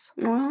Hattie's is.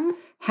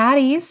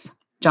 Hattie's.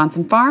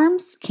 Johnson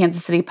Farms.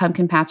 Kansas City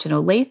Pumpkin Patch in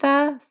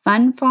Olathe.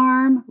 Fun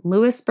Farm.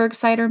 Lewisburg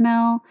Cider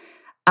Mill.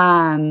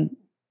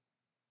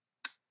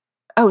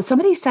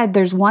 Somebody said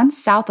there's one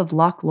south of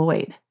Loch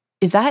Lloyd.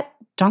 Is that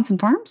Johnson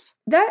Farms?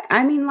 Loch Lloyd's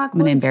I'm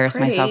going to embarrass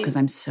myself because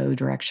I'm so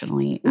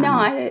directionally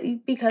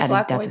because at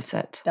Loch a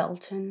deficit.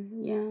 Belton.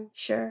 Yeah,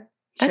 sure.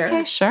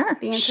 Okay, sure.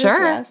 The answer is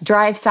yes.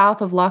 Drive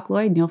south of Loch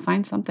Lloyd and you'll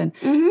find something.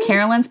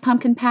 Carolyn's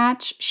Pumpkin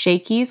Patch,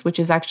 Shakey's, which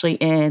is actually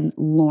in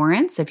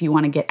Lawrence if you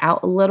want to get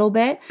out a little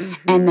bit.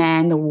 And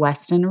then the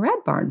Weston Red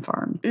Barn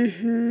Farm.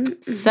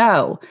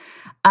 So,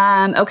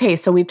 okay,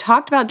 so we've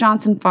talked about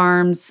Johnson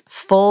Farms,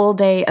 full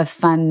day of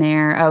fun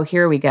there. Oh,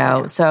 here we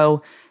go. Yeah.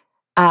 So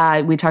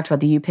we talked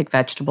about the You Pick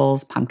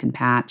Vegetables, Pumpkin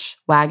Patch,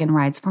 Wagon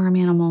Rides, Farm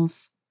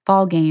Animals,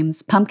 Fall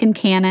Games, Pumpkin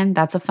Cannon,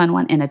 that's a fun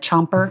one, and a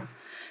Chomper.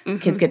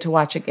 Kids get to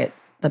watch it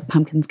the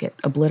pumpkins get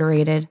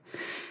obliterated.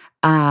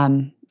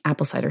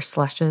 Apple cider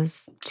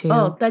slushes too.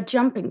 Oh, that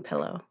jumping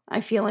pillow.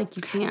 I feel like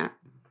you can't.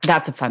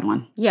 That's a fun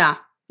one. Yeah.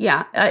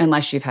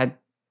 Unless you've had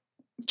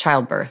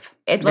childbirth.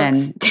 It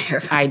looks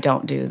terrifying. I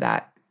don't do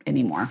that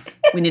anymore.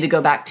 We need to go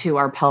back to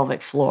our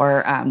pelvic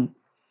floor.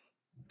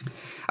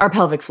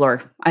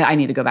 I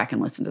need to go back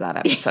and listen to that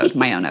episode,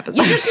 my own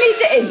episode. You just need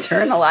to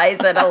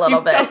internalize it a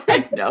little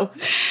bit. No.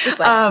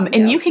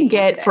 And you can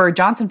get, for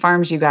Johnson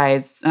Farms, you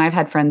guys, and I've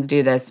had friends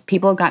do this,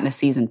 people have gotten a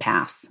season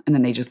pass, and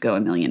then they just go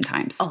a million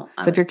times. So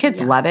if your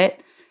kids love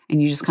it,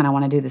 and you just kind of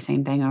want to do the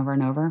same thing over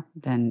and over,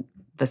 then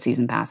the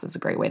season pass is a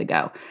great way to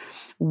go.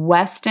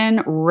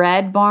 Weston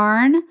Red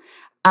Barn.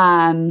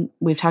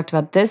 We've talked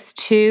about this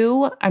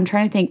too. I'm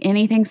trying to think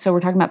anything. So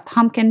we're talking about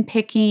pumpkin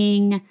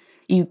picking.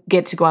 You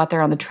get to go out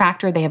there on the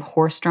tractor. They have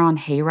horse-drawn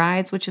hay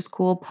rides, which is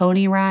cool.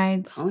 Pony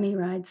rides.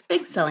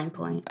 Big selling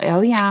point.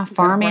 Oh, yeah.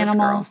 Farm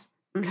animals,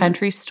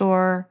 country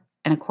store,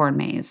 and a corn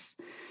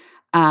maze.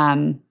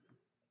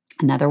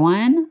 Another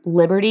one,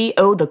 Liberty.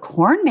 Oh, the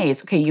corn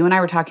maze. Okay, you and I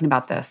were talking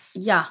about this.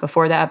 Yeah.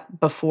 Before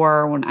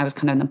when I was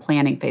kind of in the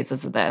planning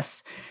phases of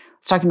this. I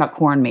was talking about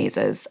corn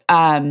mazes.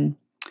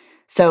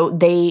 So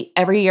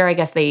every year, I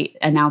guess they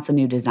announce a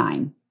new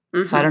design.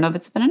 So I don't know if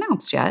it's been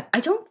announced yet. I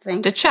don't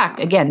think to check.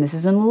 Again, this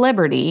is in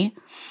Liberty.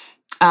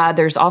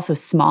 There's also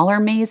smaller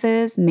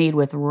mazes made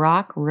with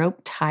rock, rope,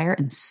 tire,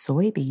 and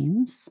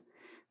soybeans,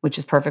 which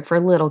is perfect for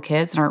little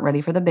kids that aren't ready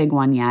for the big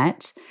one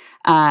yet.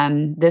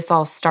 This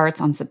all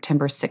starts on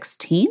September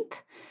 16th.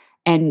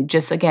 And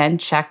just, again,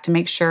 check to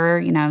make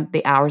sure,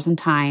 the hours and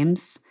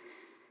times.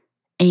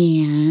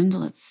 And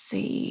let's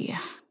see.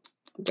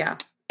 Yeah.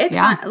 It's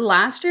fun.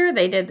 Last year,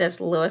 they did this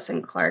Lewis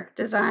and Clark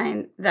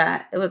design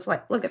that it was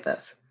like, look at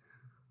this.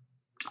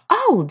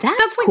 Oh,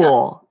 that's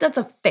cool. That's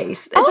a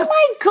face. It's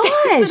my gosh.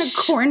 Face in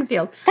a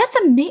cornfield. That's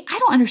amazing. I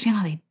don't understand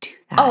how they do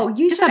that. Oh,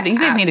 you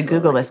guys need to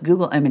Google this.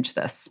 Google image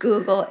this.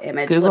 Google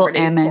image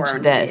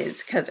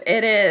this. Because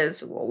it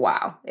is,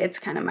 wow. It's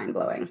kind of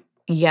mind-blowing.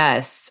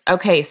 Yes.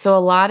 Okay, so a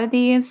lot of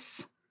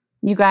these,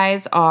 you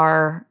guys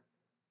are,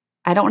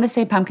 I don't want to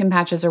say pumpkin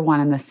patches are one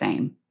and the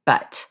same,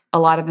 but a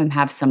lot of them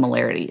have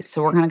similarities.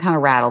 So we're going to kind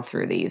of rattle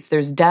through these.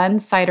 There's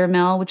Dunn's Cider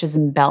Mill, which is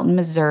in Belton,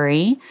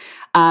 Missouri.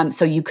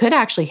 So you could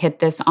actually hit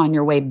this on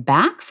your way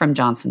back from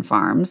Johnson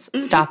Farms.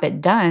 Mm-hmm. Stop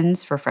at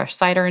Dunn's for fresh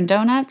cider and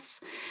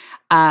donuts.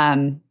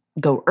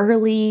 Go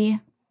early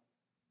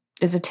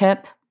is a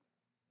tip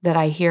that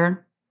I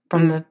hear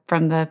from the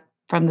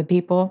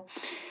people.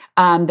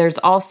 There's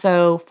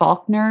also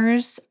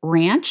Faulkner's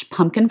Ranch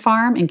Pumpkin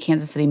Farm in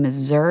Kansas City,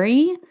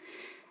 Missouri.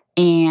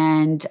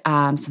 And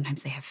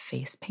sometimes they have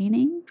face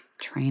painting,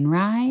 train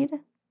ride.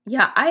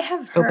 Yeah, I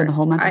have heard. Open the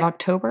whole month of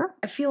October.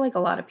 I feel like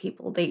a lot of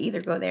people, they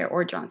either go there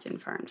or Johnson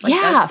Farms.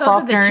 Faulkner's. Those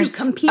are the two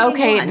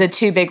competing ones. The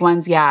two big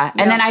ones, yeah.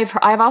 And then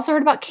I've also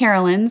heard about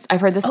Carolyn's. I've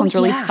heard this one's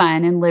really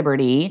fun in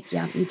Liberty.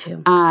 Yeah, me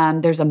too.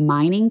 There's a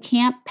mining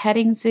camp,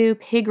 petting zoo,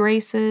 pig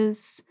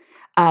races.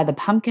 The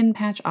pumpkin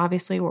patch,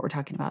 obviously, what we're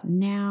talking about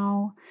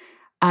now,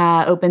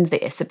 opens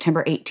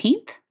September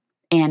 18th,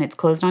 and it's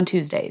closed on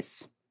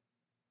Tuesdays.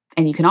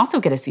 And you can also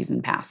get a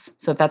season pass.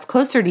 So if that's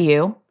closer to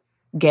you,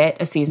 get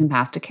a season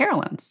pass to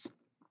Carolyn's.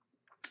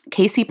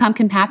 KC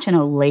Pumpkin Patch in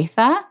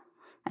Olathe,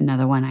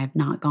 another one I've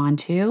not gone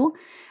to.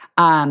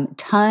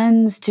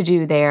 Tons to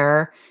do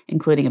there,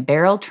 including a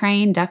barrel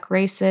train, duck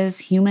races,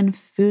 human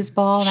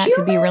foosball. That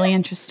could be really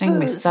interesting.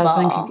 My son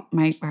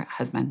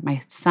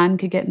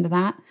could get into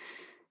that.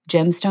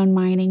 Gemstone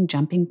mining,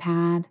 jumping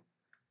pad,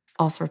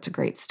 all sorts of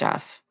great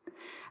stuff.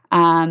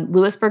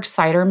 Lewisburg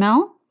Cider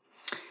Mill.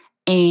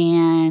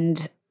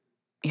 And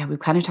yeah, we've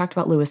kind of talked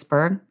about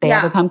Lewisburg. They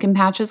have a pumpkin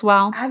patch as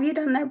well. Have you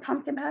done their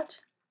pumpkin patch?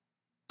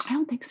 I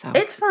don't think so.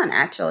 It's fun,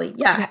 actually.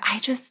 Yeah.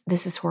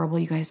 This is horrible,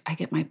 you guys. I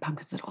get my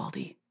pumpkins at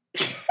Aldi.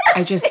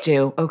 I just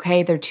do.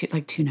 Okay. They're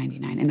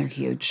 $2.99 and they're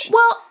huge.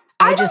 Well,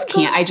 I just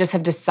can't. I just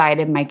have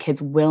decided my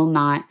kids will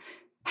not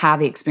have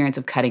the experience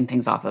of cutting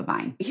things off a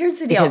vine. Here's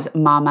the deal. Because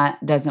mama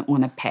doesn't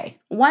want to pay.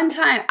 One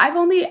time, I've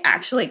only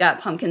actually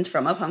got pumpkins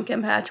from a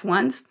pumpkin patch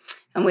once,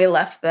 and we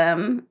left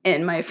them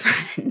in my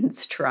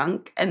friend's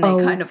trunk, and they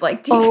kind of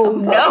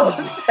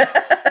decomposed.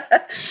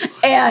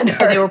 And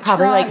they were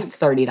probably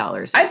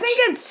 $30 each. I think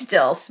it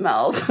still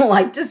smells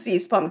like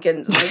deceased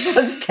pumpkins. This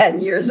was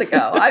 10 years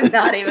ago. I'm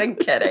not even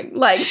kidding.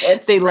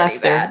 They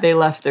left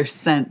their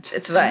scent.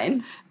 It's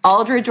fine.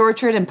 Aldridge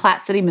Orchard in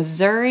Platte City,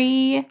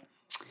 Missouri.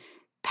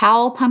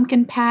 Powell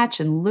Pumpkin Patch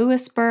in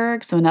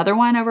Lewisburg. So another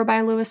one over by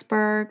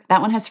Lewisburg.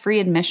 That one has free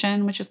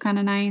admission, which is kind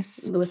of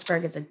nice.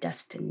 Lewisburg is a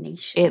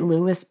destination. At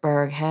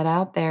Lewisburg, head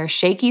out there.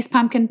 Shakey's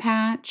Pumpkin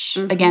Patch.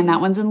 Mm-hmm. Again,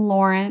 that one's in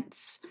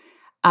Lawrence.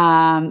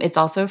 It's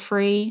also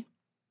free.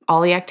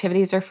 All the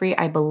activities are free,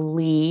 I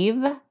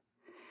believe.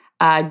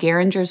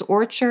 Geringer's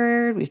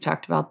Orchard. We've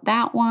talked about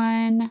that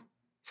one.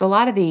 So a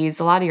lot of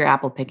your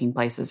apple picking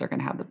places are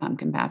going to have the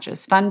pumpkin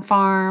patches. Fun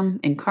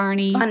Farm in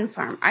Kearney. Fun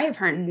Farm. I have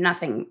heard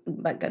nothing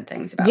but good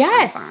things about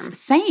Fun Farm.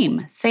 Same.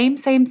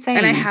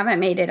 And I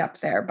haven't made it up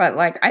there, but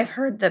I've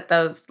heard that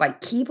those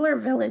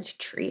Keebler Village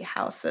tree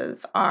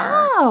houses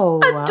are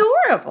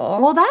adorable.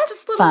 Well,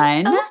 that's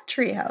fun. Elf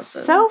tree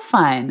houses. So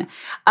fun.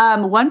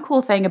 One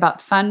cool thing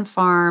about Fun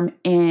Farm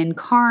in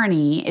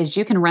Kearney is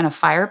you can rent a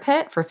fire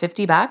pit for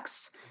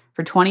 $50.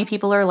 For 20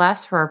 people or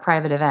less for a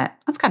private event.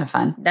 That's kind of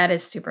fun. That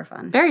is super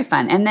fun. Very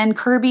fun. And then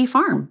Kirby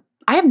Farm.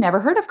 I have never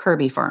heard of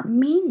Kirby Farm.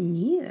 Me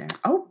neither.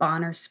 Oh,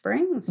 Bonner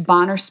Springs.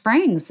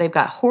 They've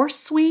got horse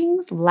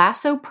swings,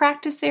 lasso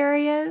practice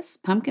areas,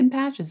 pumpkin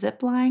patch,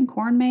 zip line,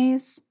 corn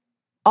maze,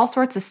 all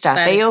sorts of stuff.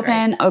 They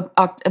open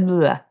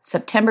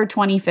September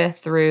 25th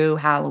through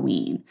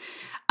Halloween.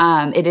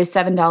 It is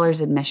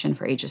 $7 admission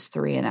for ages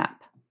 3 and up.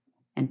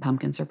 And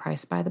pumpkins are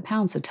priced by the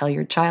pound, so tell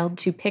your child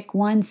to pick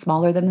one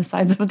smaller than the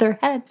size of their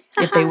head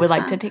if they would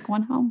like to take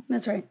one home.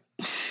 That's right.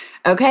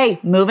 Okay,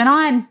 moving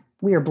on.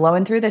 We are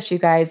blowing through this, you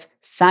guys.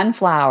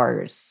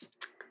 Sunflowers.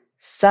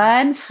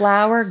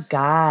 Sunflower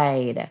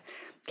guide.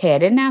 Okay, I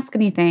didn't ask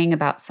anything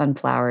about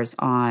sunflowers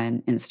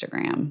on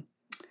Instagram.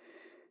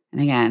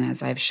 And again,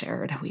 as I've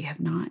shared, we have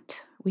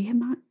not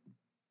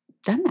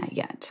done that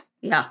yet.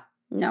 Yeah.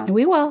 No. And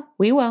we will.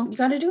 You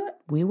got to do it.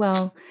 We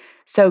will.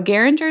 So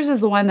Geringer's is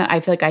the one that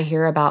I feel like I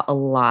hear about a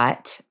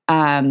lot.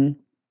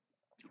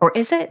 Or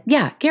is it?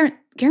 Yeah,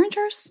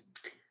 Geringer's?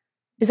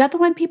 Is that the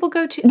one people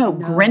go to? No.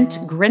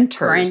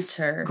 Grinter's.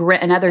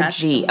 Another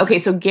G. Okay,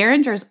 so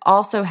Geringer's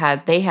also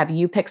they have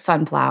You Pick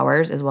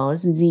sunflowers as well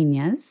as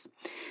zinnias.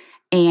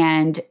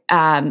 And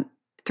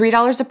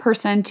 $3 a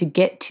person to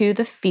get to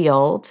the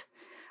field.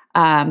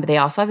 But they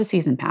also have a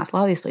season pass. A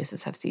lot of these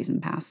places have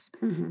season pass.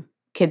 Mm-hmm.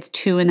 Kids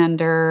 2 and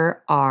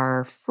under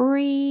are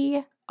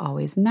free.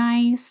 Always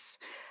nice.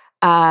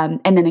 And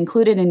then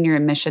included in your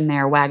admission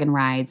there, wagon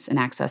rides and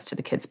access to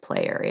the kids'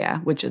 play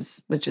area, which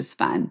is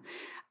fun.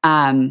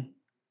 And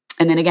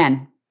then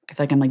again, I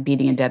feel like I'm like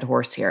beating a dead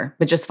horse here,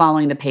 but just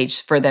following the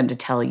page for them to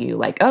tell you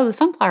like, oh, the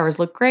sunflowers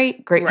look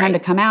great time to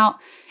come out.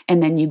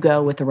 And then you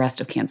go with the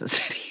rest of Kansas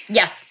City.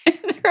 Yes. And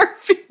their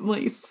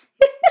families.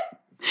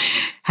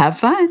 Have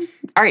fun.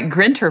 All right,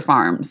 Grinter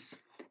Farms.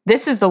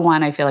 This is the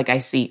one I feel like I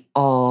see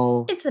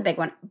all. It's the big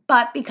one.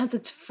 But because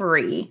it's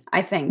free,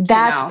 I think.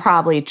 That's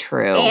probably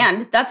true.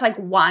 And that's like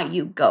why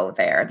you go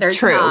there. There's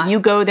true. You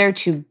go there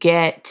to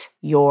get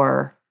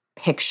your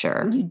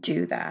picture. You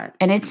do that.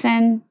 And it's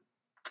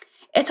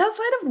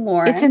outside of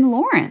Lawrence. It's in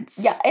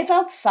Lawrence. Yeah, it's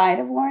outside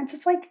of Lawrence.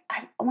 It's like,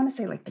 I want to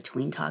say like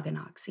between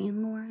Tonganoxie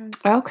and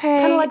Lawrence. Okay.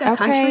 Kind of like a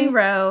country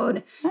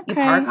road. Okay. You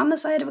park on the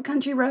side of a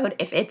country road.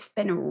 If it's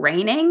been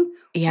raining,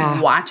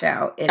 watch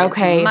out. It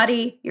is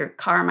muddy. Your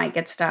car might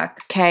get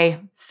stuck. Okay.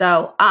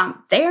 So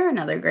they are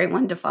another great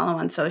one to follow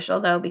on social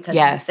though, because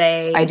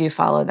I do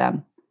follow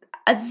them.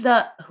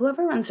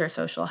 Whoever runs their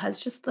social has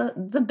just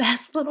the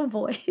best little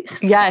voice.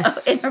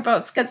 Yes. In their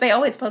posts, because they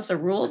always post the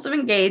rules of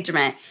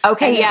engagement.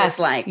 Okay,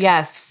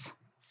 yes.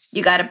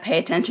 You got to pay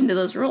attention to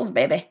those rules,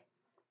 baby.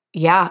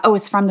 Yeah. Oh,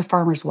 it's from The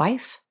Farmer's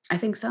Wife? I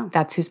think so.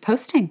 That's who's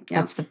posting.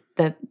 Yep.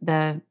 That's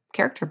the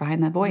character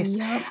behind the voice.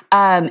 Yep.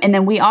 And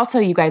then we also,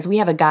 you guys, we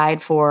have a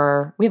guide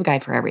for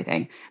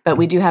everything, but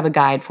we do have a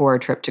guide for a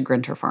trip to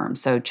Grinter Farm.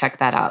 So check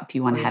that out if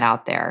you want to head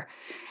out there.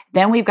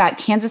 Then we've got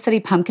Kansas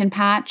City Pumpkin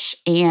Patch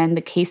and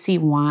the Casey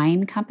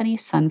Wine Company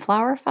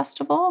Sunflower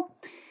Festival.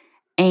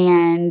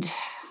 And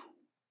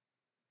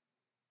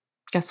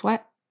guess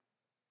what?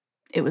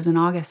 It was in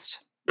August.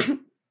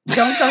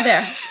 Don't go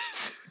there.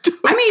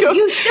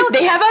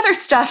 They have other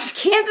stuff.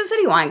 Kansas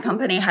City Wine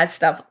Company has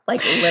stuff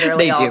like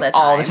literally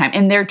all the time.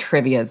 And their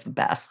trivia is the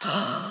best.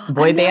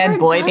 boy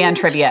band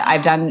trivia.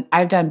 I've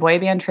done boy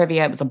band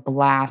trivia. It was a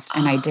blast.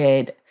 And I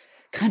did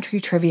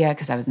country trivia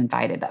because I was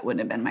invited. That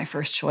wouldn't have been my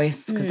first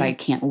choice because I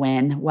can't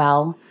win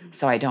well.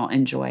 So I don't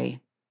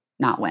enjoy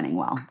not winning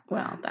well.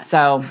 Well,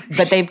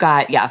 but they've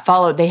got,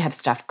 they have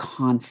stuff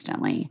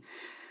constantly.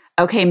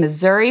 Okay,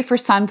 Missouri for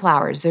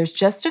sunflowers. There's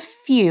just a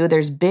few.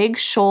 There's Big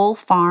Shoal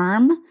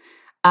Farm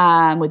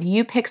with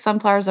You Pick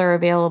sunflowers are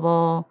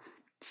available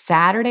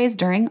Saturdays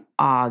during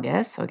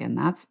August. So again,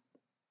 that's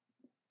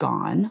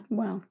gone.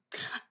 Well,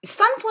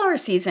 sunflower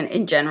season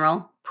in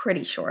general,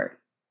 pretty short.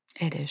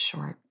 It is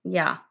short.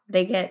 Yeah,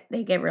 they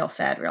get real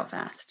sad real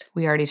fast.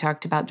 We already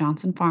talked about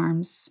Johnson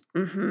Farms.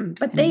 Mm-hmm.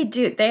 But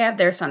they have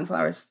their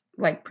sunflowers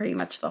like pretty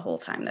much the whole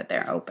time that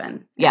they're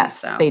open.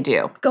 Yes, they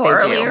do. Go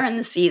earlier in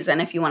the season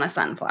if you want a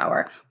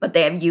sunflower, but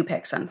they have You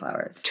Pick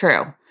sunflowers.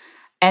 True.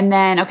 And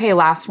then, okay,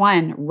 last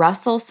one,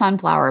 Russell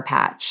Sunflower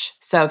Patch.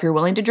 So if you're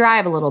willing to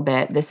drive a little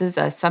bit, this is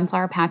a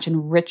sunflower patch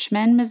in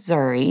Richmond,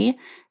 Missouri.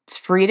 It's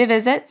free to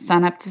visit,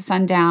 sun up to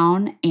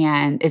sundown.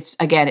 And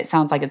it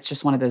sounds like it's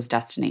just one of those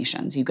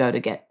destinations. You go to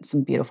get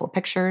some beautiful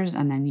pictures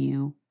and then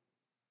you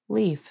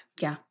leave.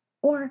 Yeah.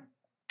 Or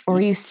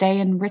you stay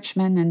in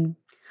Richmond and...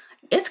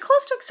 It's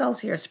close to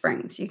Excelsior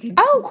Springs. You could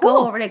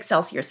go over to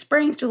Excelsior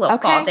Springs, do a little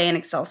fall day in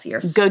Excelsior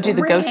Springs. Go do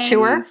the ghost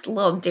tour.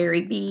 Little Dairy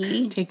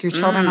Bee. Take your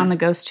children on the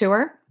ghost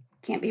tour.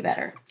 Can't be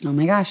better. Oh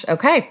my gosh.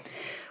 Okay.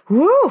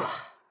 Woo. I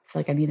feel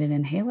like I need an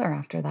inhaler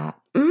after that.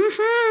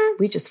 Mm-hmm.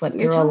 We just went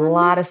through a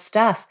lot of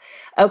stuff.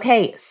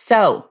 Okay.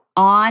 So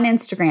on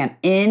Instagram,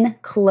 in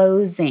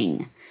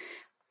closing,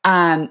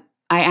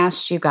 I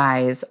asked you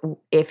guys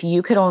if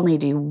you could only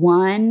do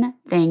one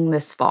thing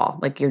this fall,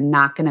 like you're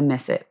not going to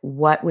miss it,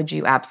 what would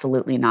you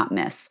absolutely not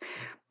miss?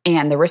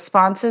 And the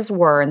responses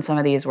were, and some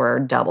of these were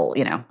double,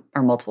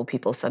 or multiple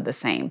people said the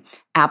same.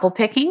 Apple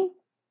picking,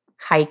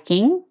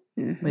 hiking,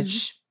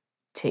 which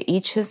to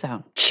each his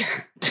own.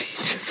 Sure.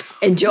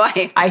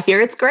 Enjoy. I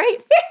hear it's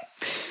great.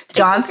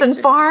 Johnson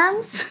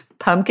Farms,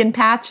 pumpkin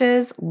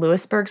patches,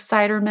 Lewisburg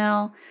Cider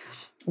Mill,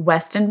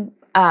 Weston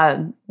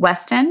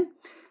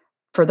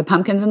for the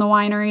pumpkins and the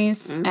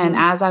wineries. Mm-hmm. And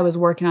as I was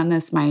working on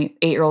this, my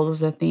 8-year-old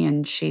was with me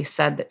and she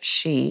said that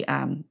she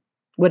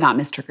would not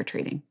miss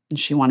trick-or-treating. And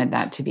she wanted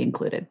that to be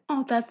included.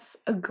 Oh, that's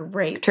a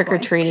great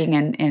trick-or-treating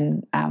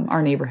in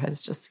our neighborhood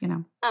is just,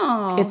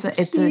 oh, it's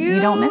a you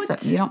don't miss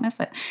it. You don't miss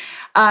it.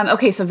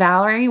 Okay, so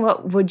Valerie,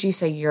 what would you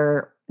say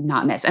you're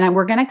not miss? And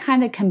we're going to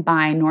kind of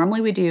combine.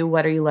 Normally we do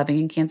What Are You Loving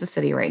in Kansas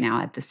City right now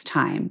at this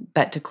time.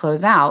 But to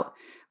close out,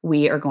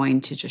 we are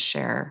going to just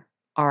share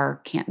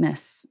our can't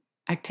miss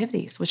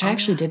activities, which I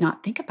actually did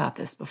not think about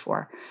this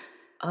before.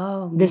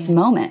 Oh, this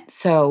moment.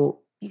 So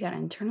you got to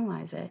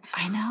internalize it.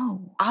 I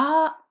know.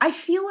 I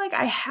feel like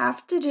I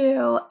have to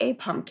do a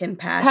pumpkin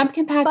patch.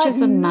 Pumpkin patch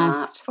is a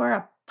must for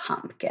a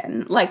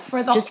pumpkin, like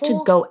for the just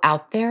to go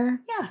out there.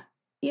 Yeah,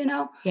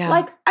 Yeah.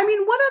 Like, I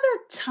mean, what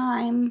other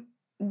time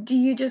do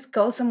you just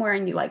go somewhere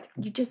and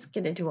you just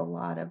get to do a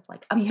lot of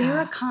like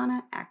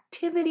Americana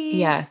activities?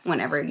 Yes,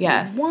 whenever you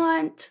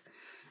want.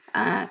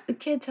 The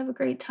kids have a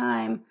great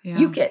time. Yeah.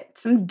 You get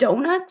some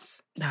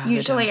donuts.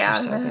 Usually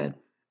out of it. Good.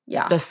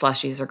 Yeah. The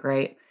slushies are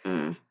great.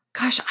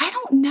 Gosh, I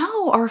don't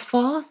know our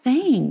fall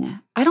thing.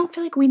 I don't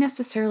feel like we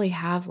necessarily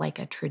have like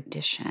a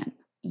tradition.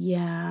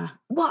 Yeah.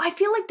 Well, I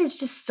feel like there's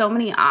just so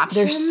many options.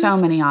 There's so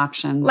many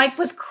options. Like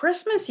with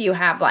Christmas, you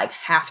have like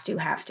have to.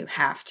 Yes.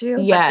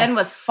 But then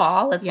with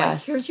fall, it's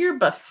like, here's your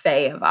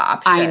buffet of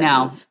options. I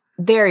know.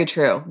 Very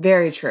true.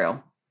 Very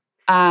true.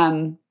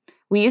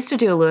 We used to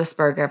do a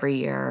Lewisburg every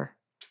year.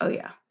 Oh,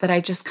 yeah. But I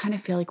just kind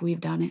of feel like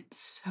we've done it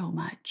so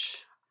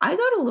much. I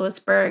go to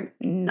Lewisburg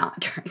not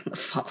during the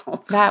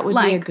fall. That would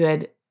be a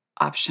good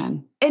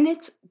option. And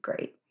it's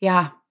great.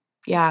 Yeah.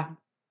 Yeah.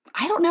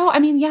 I don't know. I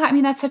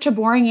mean, that's such a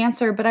boring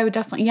answer, but I would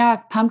definitely,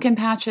 pumpkin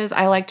patches.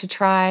 I like to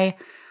try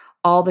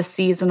all the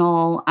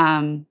seasonal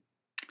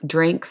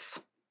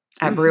drinks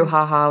at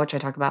Brouhaha, which I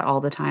talk about all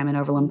the time in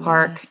Overland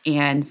Park,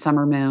 and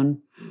Summer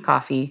Moon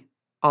Coffee,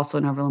 also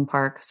in Overland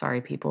Park.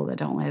 Sorry, people that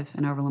don't live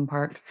in Overland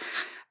Park.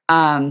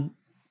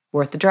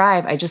 Worth the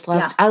drive.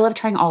 I love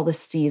trying all the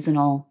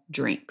seasonal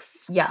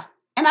drinks. Yeah.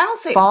 And I will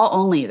say fall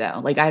only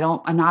though. Like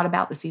I'm not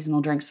about the seasonal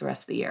drinks the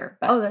rest of the year.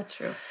 But that's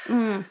true.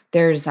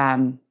 There's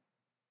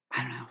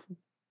I don't know.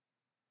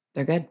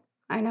 They're good.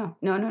 I know.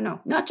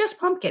 No. Not just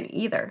pumpkin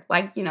either.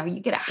 Like, you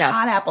get a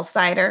hot apple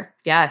cider.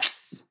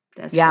 Yes.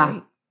 That's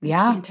great.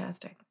 Yeah.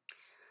 Fantastic.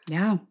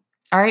 Yeah.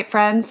 All right,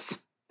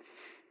 friends.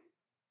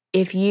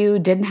 If you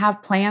didn't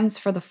have plans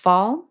for the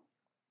fall,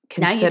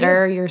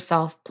 consider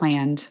yourself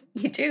planned.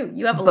 You do.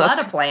 You have a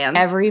lot of plans.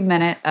 Every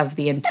minute of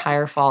the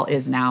entire fall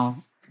is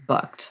now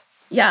booked.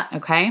 Yeah.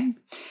 Okay.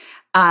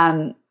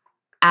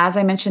 As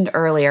I mentioned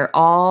earlier,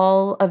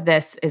 all of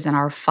this is in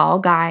our fall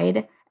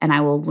guide. And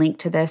I will link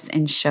to this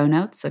in show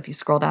notes. So if you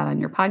scroll down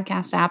on your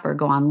podcast app or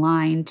go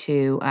online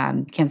to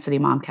Kansas City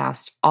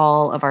Momcast,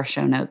 all of our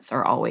show notes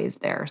are always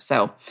there.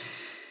 So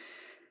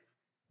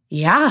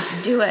yeah.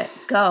 Do it.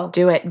 Go.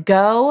 Do it.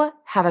 Go.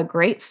 Have a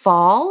great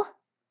fall.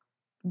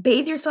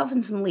 Bathe yourself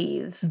in some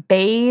leaves.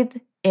 Bathe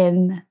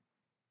in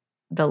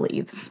the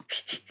leaves.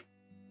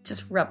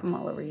 Just rub them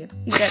all over you.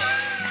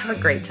 Have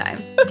a great time.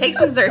 Take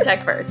some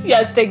Zyrtec first.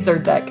 Yes, take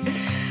Zyrtec.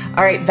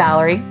 All right,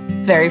 Valerie.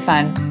 Very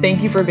fun.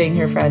 Thank you for being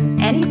here,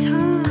 friend.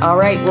 Anytime. All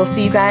right. We'll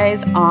see you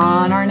guys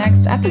on our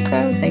next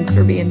episode. Thanks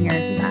for being here.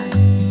 Bye.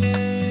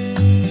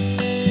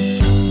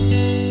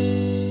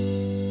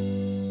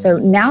 So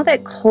now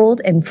that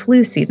cold and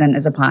flu season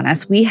is upon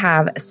us, we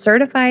have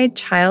certified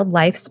child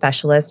life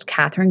specialist,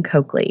 Catherine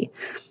Coakley.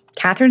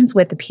 Catherine's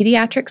with the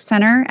Pediatric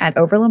Center at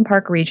Overland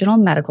Park Regional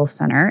Medical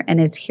Center and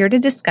is here to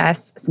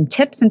discuss some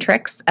tips and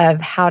tricks of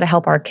how to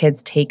help our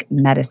kids take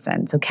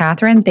medicine. So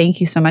Catherine, thank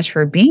you so much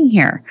for being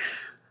here.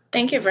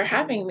 Thank you for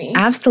having me.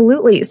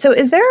 Absolutely. So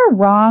is there a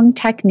wrong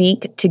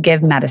technique to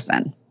give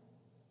medicine?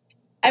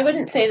 I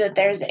wouldn't say that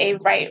there's a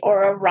right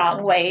or a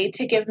wrong way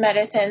to give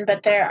medicine,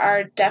 but there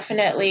are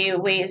definitely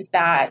ways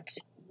that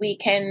we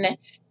can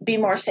be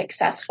more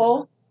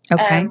successful.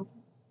 Okay.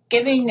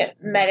 Giving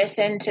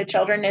medicine to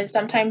children is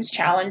sometimes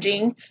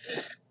challenging,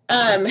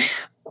 but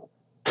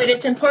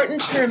it's important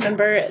to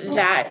remember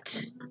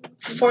that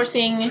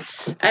forcing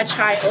a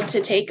child to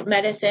take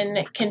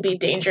medicine can be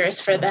dangerous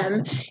for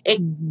them. It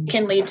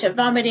can lead to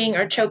vomiting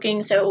or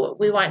choking, so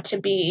we want to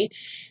be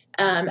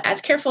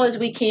as careful as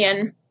we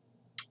can.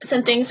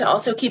 Some things to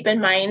also keep in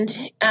mind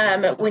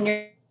when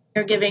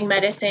you're giving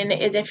medicine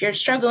is if you're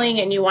struggling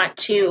and you want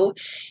to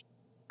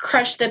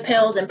crush the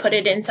pills and put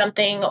it in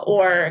something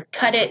or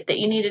cut it, that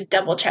you need to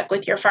double check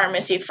with your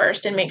pharmacy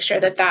first and make sure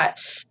that that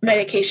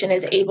medication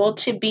is able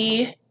to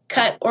be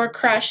cut or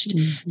crushed.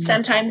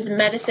 Sometimes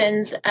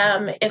medicines,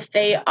 if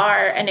they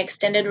are an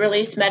extended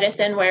release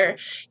medicine where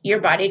your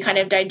body kind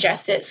of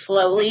digests it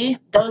slowly,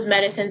 those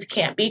medicines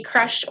can't be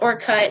crushed or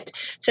cut.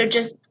 So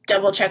just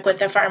double check with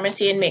the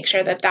pharmacy and make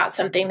sure that that's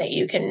something that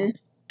you can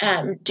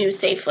do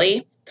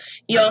safely.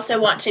 You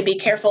also want to be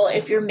careful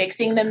if you're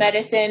mixing the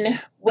medicine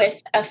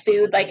with a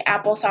food like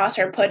applesauce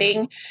or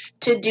pudding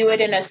to do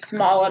it in a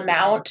small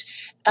amount,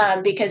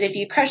 because if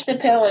you crush the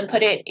pill and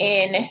put it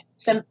in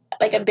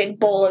like a big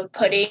bowl of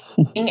pudding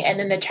and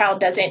then the child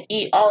doesn't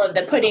eat all of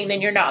the pudding,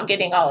 then you're not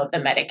getting all of the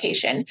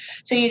medication.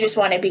 So you just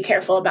want to be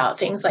careful about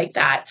things like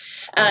that.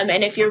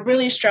 And if you're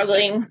really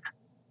struggling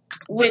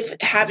with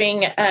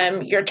having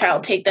your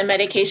child take the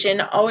medication,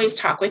 always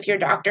talk with your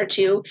doctor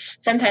too.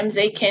 Sometimes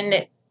they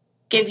can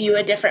give you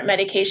a different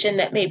medication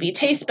that maybe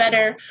tastes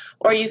better,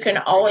 or you can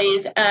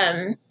always,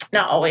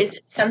 not always,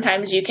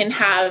 sometimes you can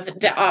have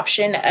the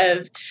option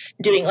of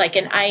doing like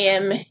an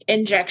IM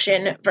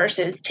injection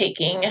versus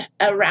taking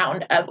a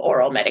round of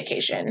oral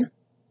medication.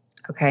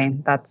 Okay,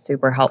 that's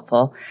super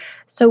helpful.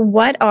 So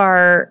what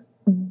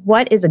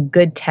is a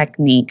good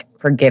technique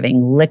for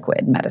giving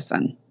liquid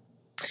medicine?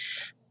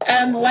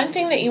 One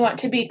thing that you want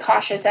to be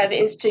cautious of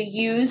is to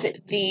use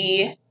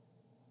the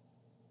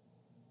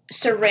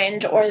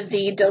syringe or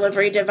the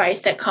delivery device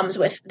that comes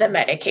with the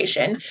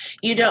medication.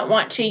 You don't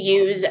want to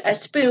use a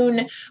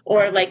spoon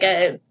or like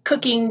a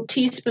cooking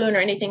teaspoon or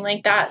anything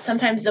like that.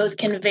 Sometimes those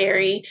can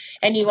vary,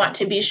 and you want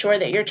to be sure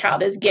that your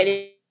child is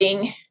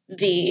getting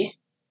the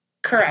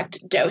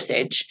correct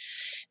dosage.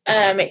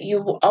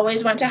 You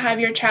always want to have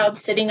your child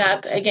sitting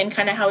up, again,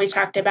 kind of how we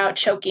talked about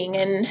choking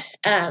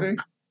and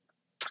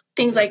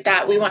things like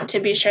that. We want to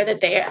be sure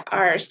that they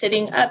are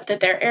sitting up, that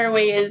their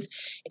airway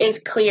is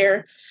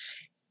clear.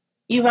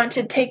 you want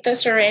to take the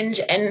syringe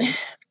and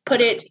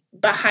put it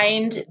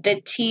behind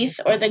the teeth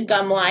or the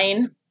gum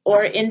line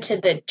or into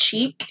the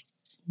cheek.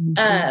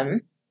 Mm-hmm.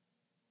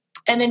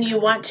 And then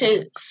you want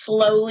to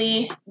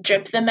slowly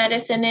drip the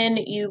medicine in.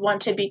 You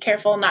want to be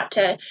careful not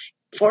to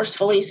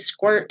forcefully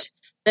squirt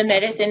the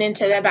medicine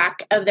into the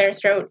back of their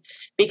throat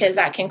because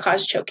that can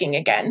cause choking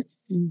again.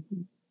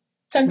 Mm-hmm.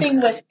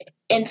 Something with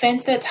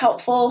infants that's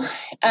helpful,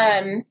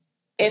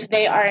 if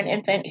they are an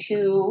infant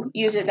who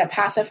uses a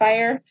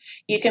pacifier,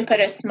 you can put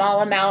a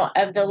small amount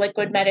of the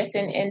liquid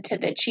medicine into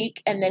the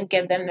cheek and then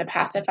give them the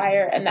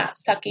pacifier, and that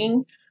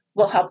sucking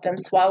will help them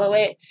swallow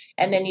it.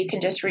 And then you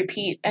can just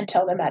repeat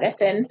until the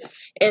medicine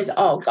is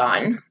all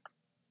gone.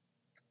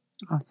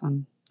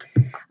 Awesome.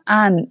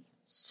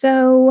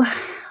 So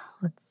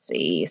let's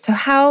see. So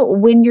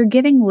when you're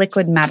giving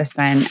liquid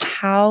medicine,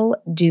 how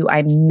do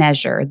I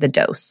measure the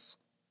dose?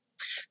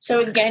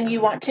 So again, you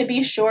want to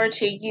be sure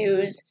to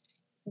use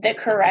the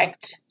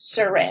correct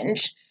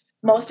syringe.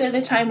 Most of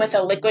the time with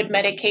a liquid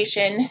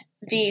medication,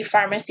 the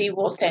pharmacy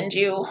will send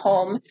you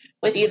home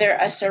with either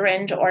a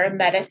syringe or a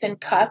medicine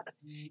cup.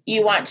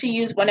 You want to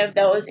use one of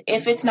those.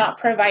 If it's not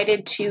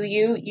provided to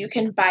you, you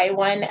can buy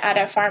one at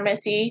a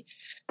pharmacy.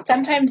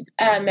 Sometimes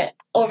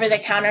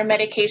over-the-counter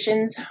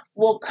medications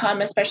will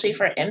come, especially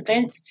for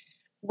infants,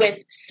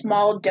 with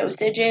small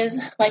dosages,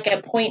 like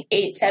a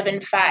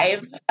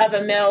 0.875 of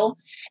a mil.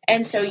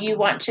 And so you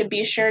want to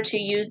be sure to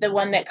use the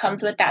one that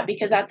comes with that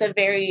because that's a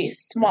very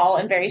small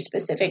and very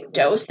specific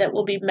dose that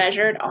will be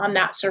measured on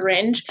that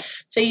syringe.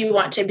 So you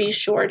want to be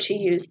sure to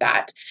use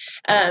that.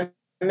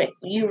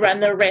 You run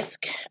the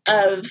risk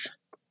of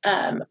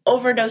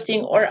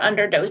overdosing or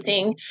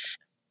underdosing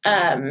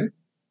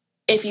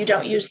if you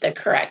don't use the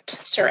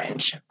correct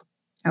syringe.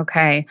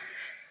 Okay.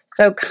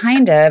 So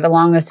kind of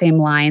along the same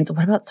lines,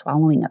 what about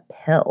swallowing a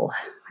pill?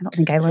 I don't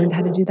think I learned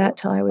how to do that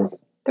till I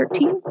was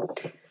 13.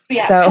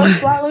 Yeah, pill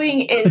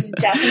swallowing is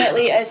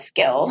definitely a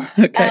skill.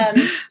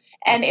 Okay.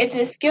 And it's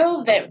a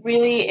skill that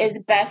really is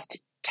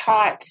best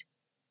taught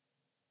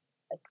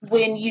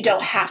when you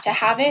don't have to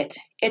have it.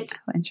 It's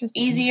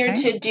easier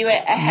to do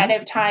it ahead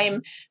of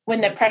time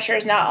when the pressure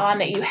is not on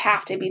that you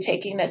have to be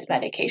taking this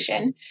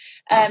medication.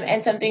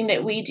 And something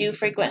that we do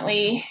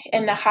frequently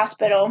in the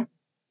hospital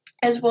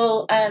as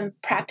we'll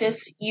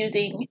practice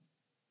using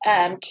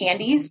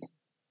candies.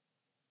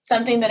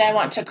 Something that I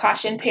want to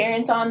caution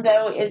parents on,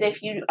 though, is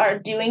if you are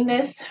doing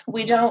this,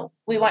 we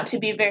want to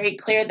be very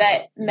clear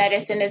that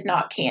medicine is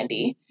not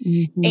candy.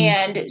 Mm-hmm.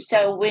 And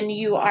so when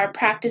you are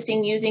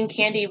practicing using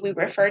candy, we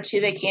refer to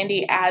the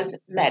candy as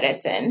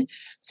medicine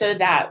so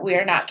that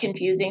we're not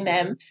confusing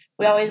them.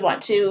 We always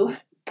want to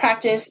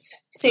practice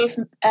safe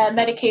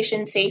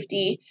medication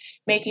safety,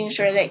 making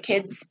sure that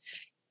kids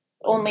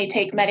only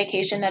take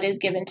medication that is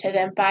given to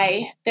them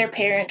by their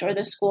parent or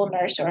the school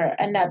nurse or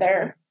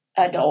another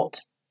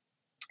adult.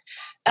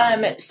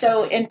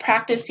 So in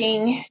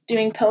practicing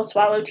doing pill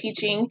swallow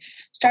teaching,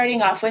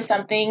 starting off with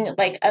something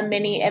like a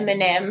mini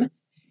M&M,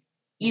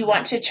 you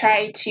want to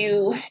try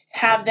to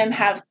have them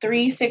have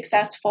 3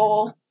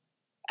 successful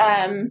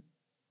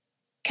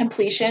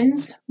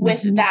completions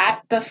with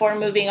that before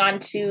moving on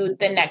to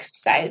the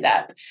next size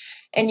up.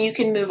 And you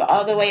can move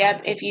all the way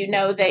up if you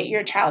know that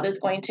your child is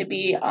going to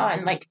be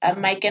on like a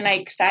Mike and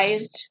Ike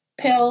sized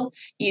pill.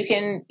 You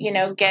can,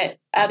 get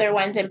other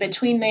ones in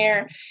between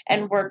there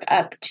and work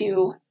up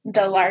to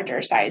the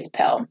larger size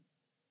pill.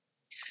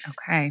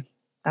 Okay.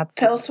 That's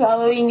pill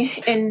swallowing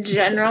in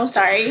general.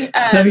 Sorry.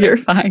 No, you're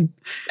fine.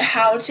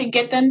 How to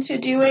get them to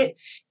do it.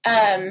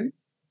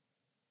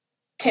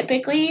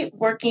 Typically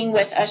working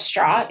with a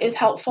straw is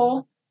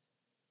helpful.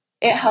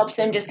 It helps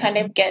them just kind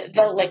of get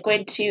the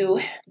liquid to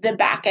the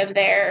back of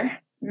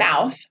their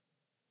mouth.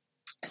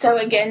 So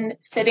again,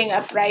 sitting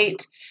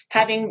upright,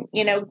 having,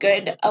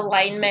 good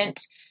alignment,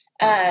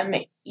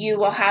 you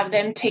will have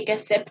them take a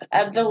sip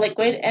of the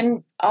liquid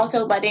and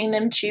also letting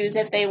them choose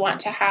if they want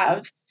to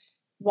have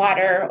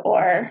water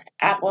or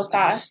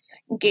applesauce,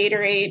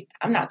 Gatorade.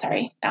 Not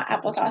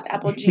applesauce,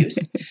 apple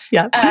juice.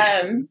 Yeah.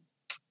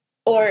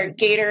 Or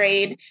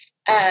Gatorade.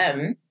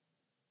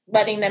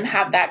 Letting them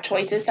have that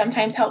choice is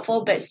sometimes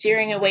helpful, but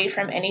steering away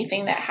from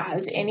anything that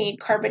has any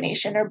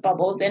carbonation or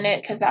bubbles in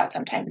it, because that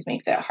sometimes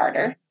makes it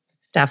harder.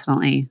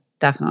 Definitely.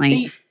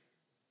 So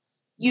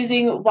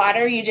using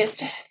water, you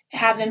just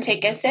have them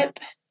take a sip,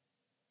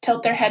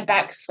 tilt their head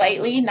back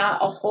slightly,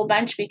 not a whole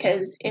bunch,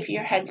 because if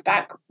your head's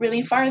back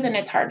really far, then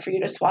it's hard for you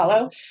to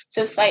swallow.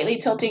 So slightly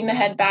tilting the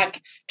head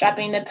back,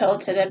 dropping the pill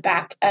to the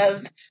back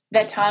of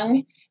the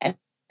tongue, and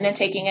then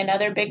taking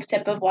another big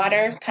sip of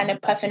water, kind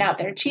of puffing out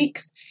their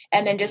cheeks,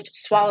 and then just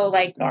swallow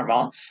like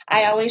normal.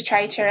 I always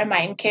try to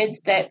remind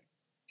kids that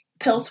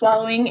pill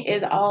swallowing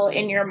is all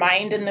in your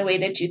mind and the way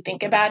that you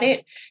think about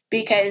it,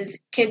 because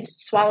kids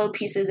swallow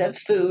pieces of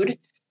food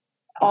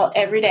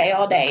every day,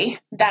 all day,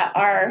 that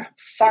are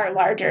far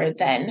larger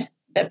than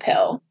the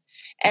pill.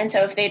 And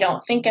so if they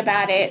don't think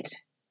about it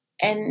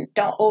and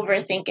don't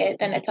overthink it,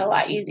 then it's a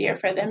lot easier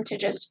for them to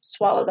just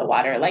swallow the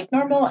water like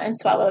normal and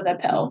swallow the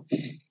pill.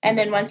 And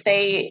then once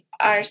they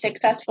are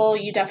successful,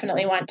 you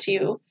definitely want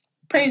to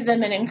praise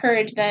them and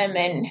encourage them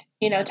and,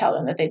 tell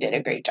them that they did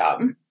a great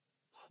job.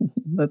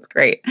 That's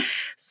great.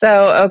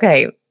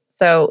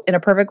 So in a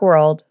perfect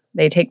world,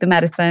 they take the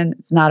medicine.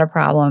 It's not a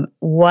problem.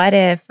 What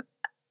if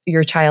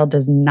your child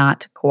does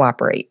not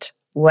cooperate?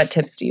 What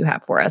tips do you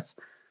have for us?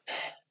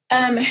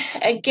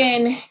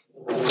 Again,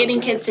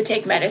 getting kids to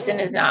take medicine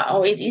is not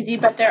always easy,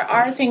 but there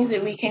are things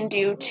that we can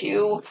do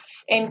to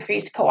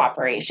increase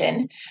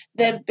cooperation.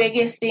 The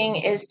biggest thing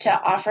is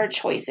to offer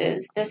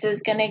choices. This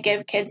is going to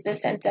give kids the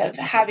sense of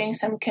having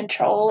some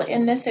control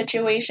in the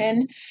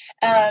situation.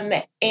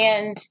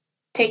 And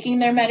taking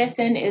their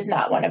medicine is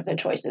not one of the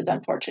choices,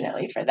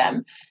 unfortunately, for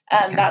them.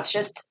 That's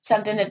just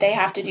something that they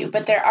have to do.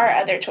 But there are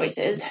other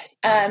choices.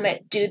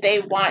 Do they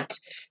want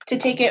to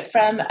take it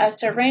from a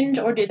syringe,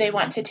 or do they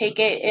want to take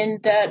it in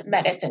the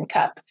medicine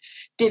cup?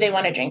 Do they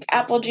want to drink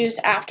apple juice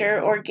after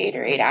or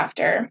Gatorade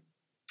after?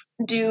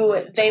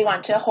 Do they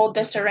want to hold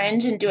the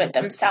syringe and do it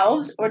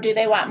themselves, or do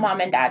they want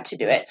mom and dad to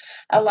do it?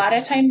 A lot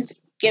of times,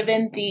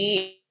 given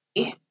the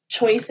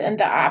choice and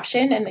the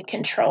option and the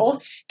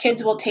control,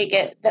 kids will take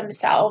it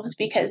themselves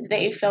because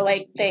they feel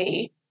like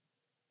they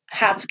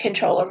have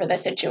control over the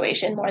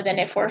situation more than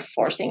if we're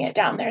forcing it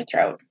down their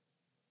throat.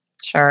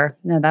 Sure.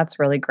 No, that's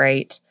really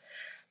great.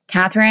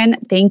 Catherine,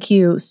 thank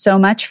you so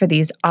much for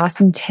these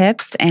awesome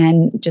tips,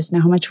 and just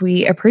know how much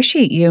we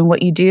appreciate you and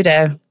what you do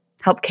to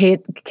help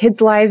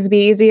kids' lives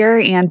be easier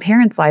and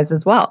parents' lives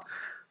as well.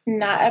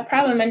 Not a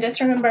problem. And just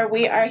remember,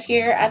 we are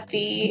here at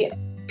the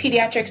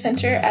Pediatric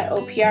Center at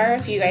OPR.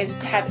 If you guys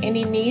have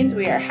any needs,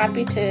 we are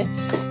happy to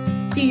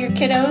see your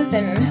kiddos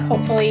and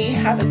hopefully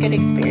have a good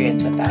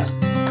experience with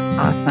us.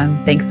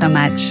 Awesome. Thanks so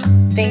much.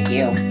 Thank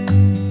you.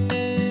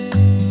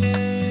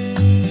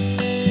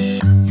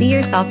 See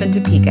yourself in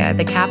Topeka,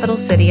 the capital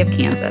city of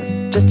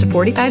Kansas. Just a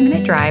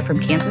 45-minute drive from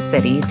Kansas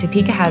City,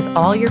 Topeka has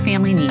all your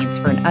family needs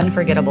for an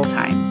unforgettable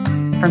time.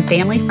 From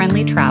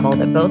family-friendly travel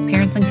that both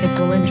parents and kids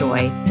will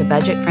enjoy, to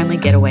budget-friendly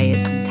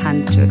getaways and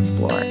tons to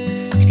explore.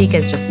 Topeka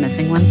is just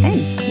missing one thing,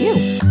 you.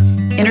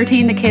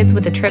 Entertain the kids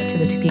with a trip to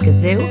the Topeka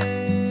Zoo,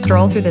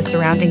 stroll through the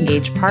surrounding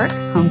Gage Park,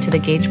 home to the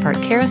Gage Park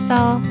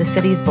Carousel, the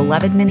city's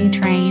beloved mini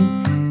train,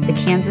 the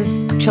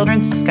Kansas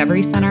Children's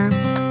Discovery Center,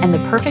 and the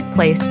perfect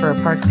place for a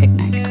park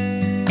picnic.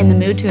 In the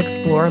mood to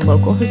explore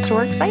local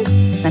historic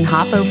sites? Then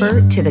hop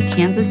over to the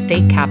Kansas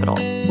State Capitol,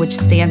 which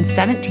stands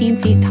 17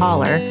 feet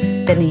taller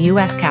than the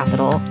U.S.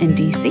 Capitol in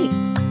D.C.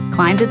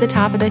 Climb to the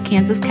top of the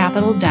Kansas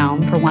Capitol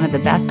Dome for one of the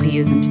best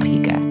views in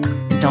Topeka.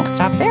 And don't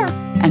stop there.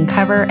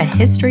 Uncover a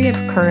history of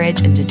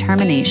courage and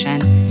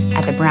determination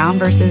at the Brown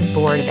versus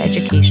Board of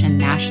Education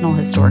National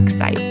Historic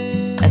Site,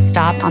 a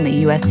stop on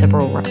the U.S.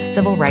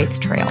 Civil Rights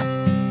Trail.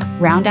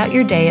 Round out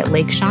your day at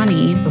Lake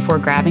Shawnee before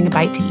grabbing a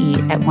bite to eat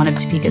at one of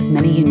Topeka's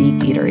many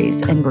unique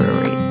eateries and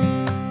breweries.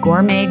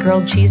 Gourmet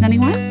grilled cheese,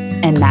 anyone?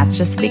 And that's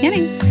just the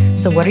beginning.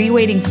 So what are you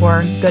waiting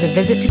for? Go to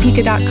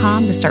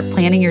visittopeka.com to start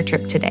planning your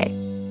trip today.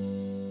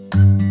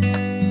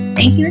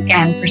 Thank you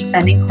again for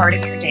spending part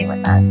of your day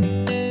with us.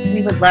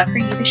 We would love for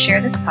you to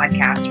share this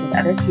podcast with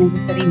other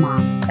Kansas City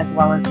moms, as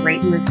well as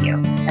rate and review,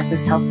 as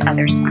this helps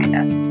others find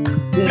us.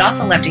 We would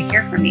also love to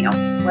hear from you,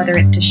 whether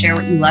it's to share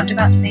what you loved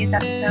about today's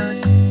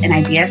episode, an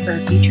idea for a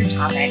future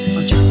topic,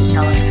 or just to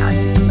tell us how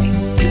you're doing.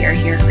 We are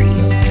here for you.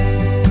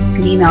 You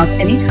can email us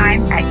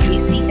anytime at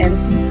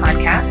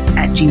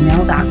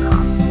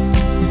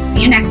kcnscpodcast@gmail.com.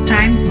 See you next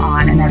time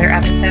on another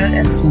episode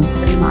of the Kansas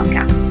City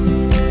Momcast.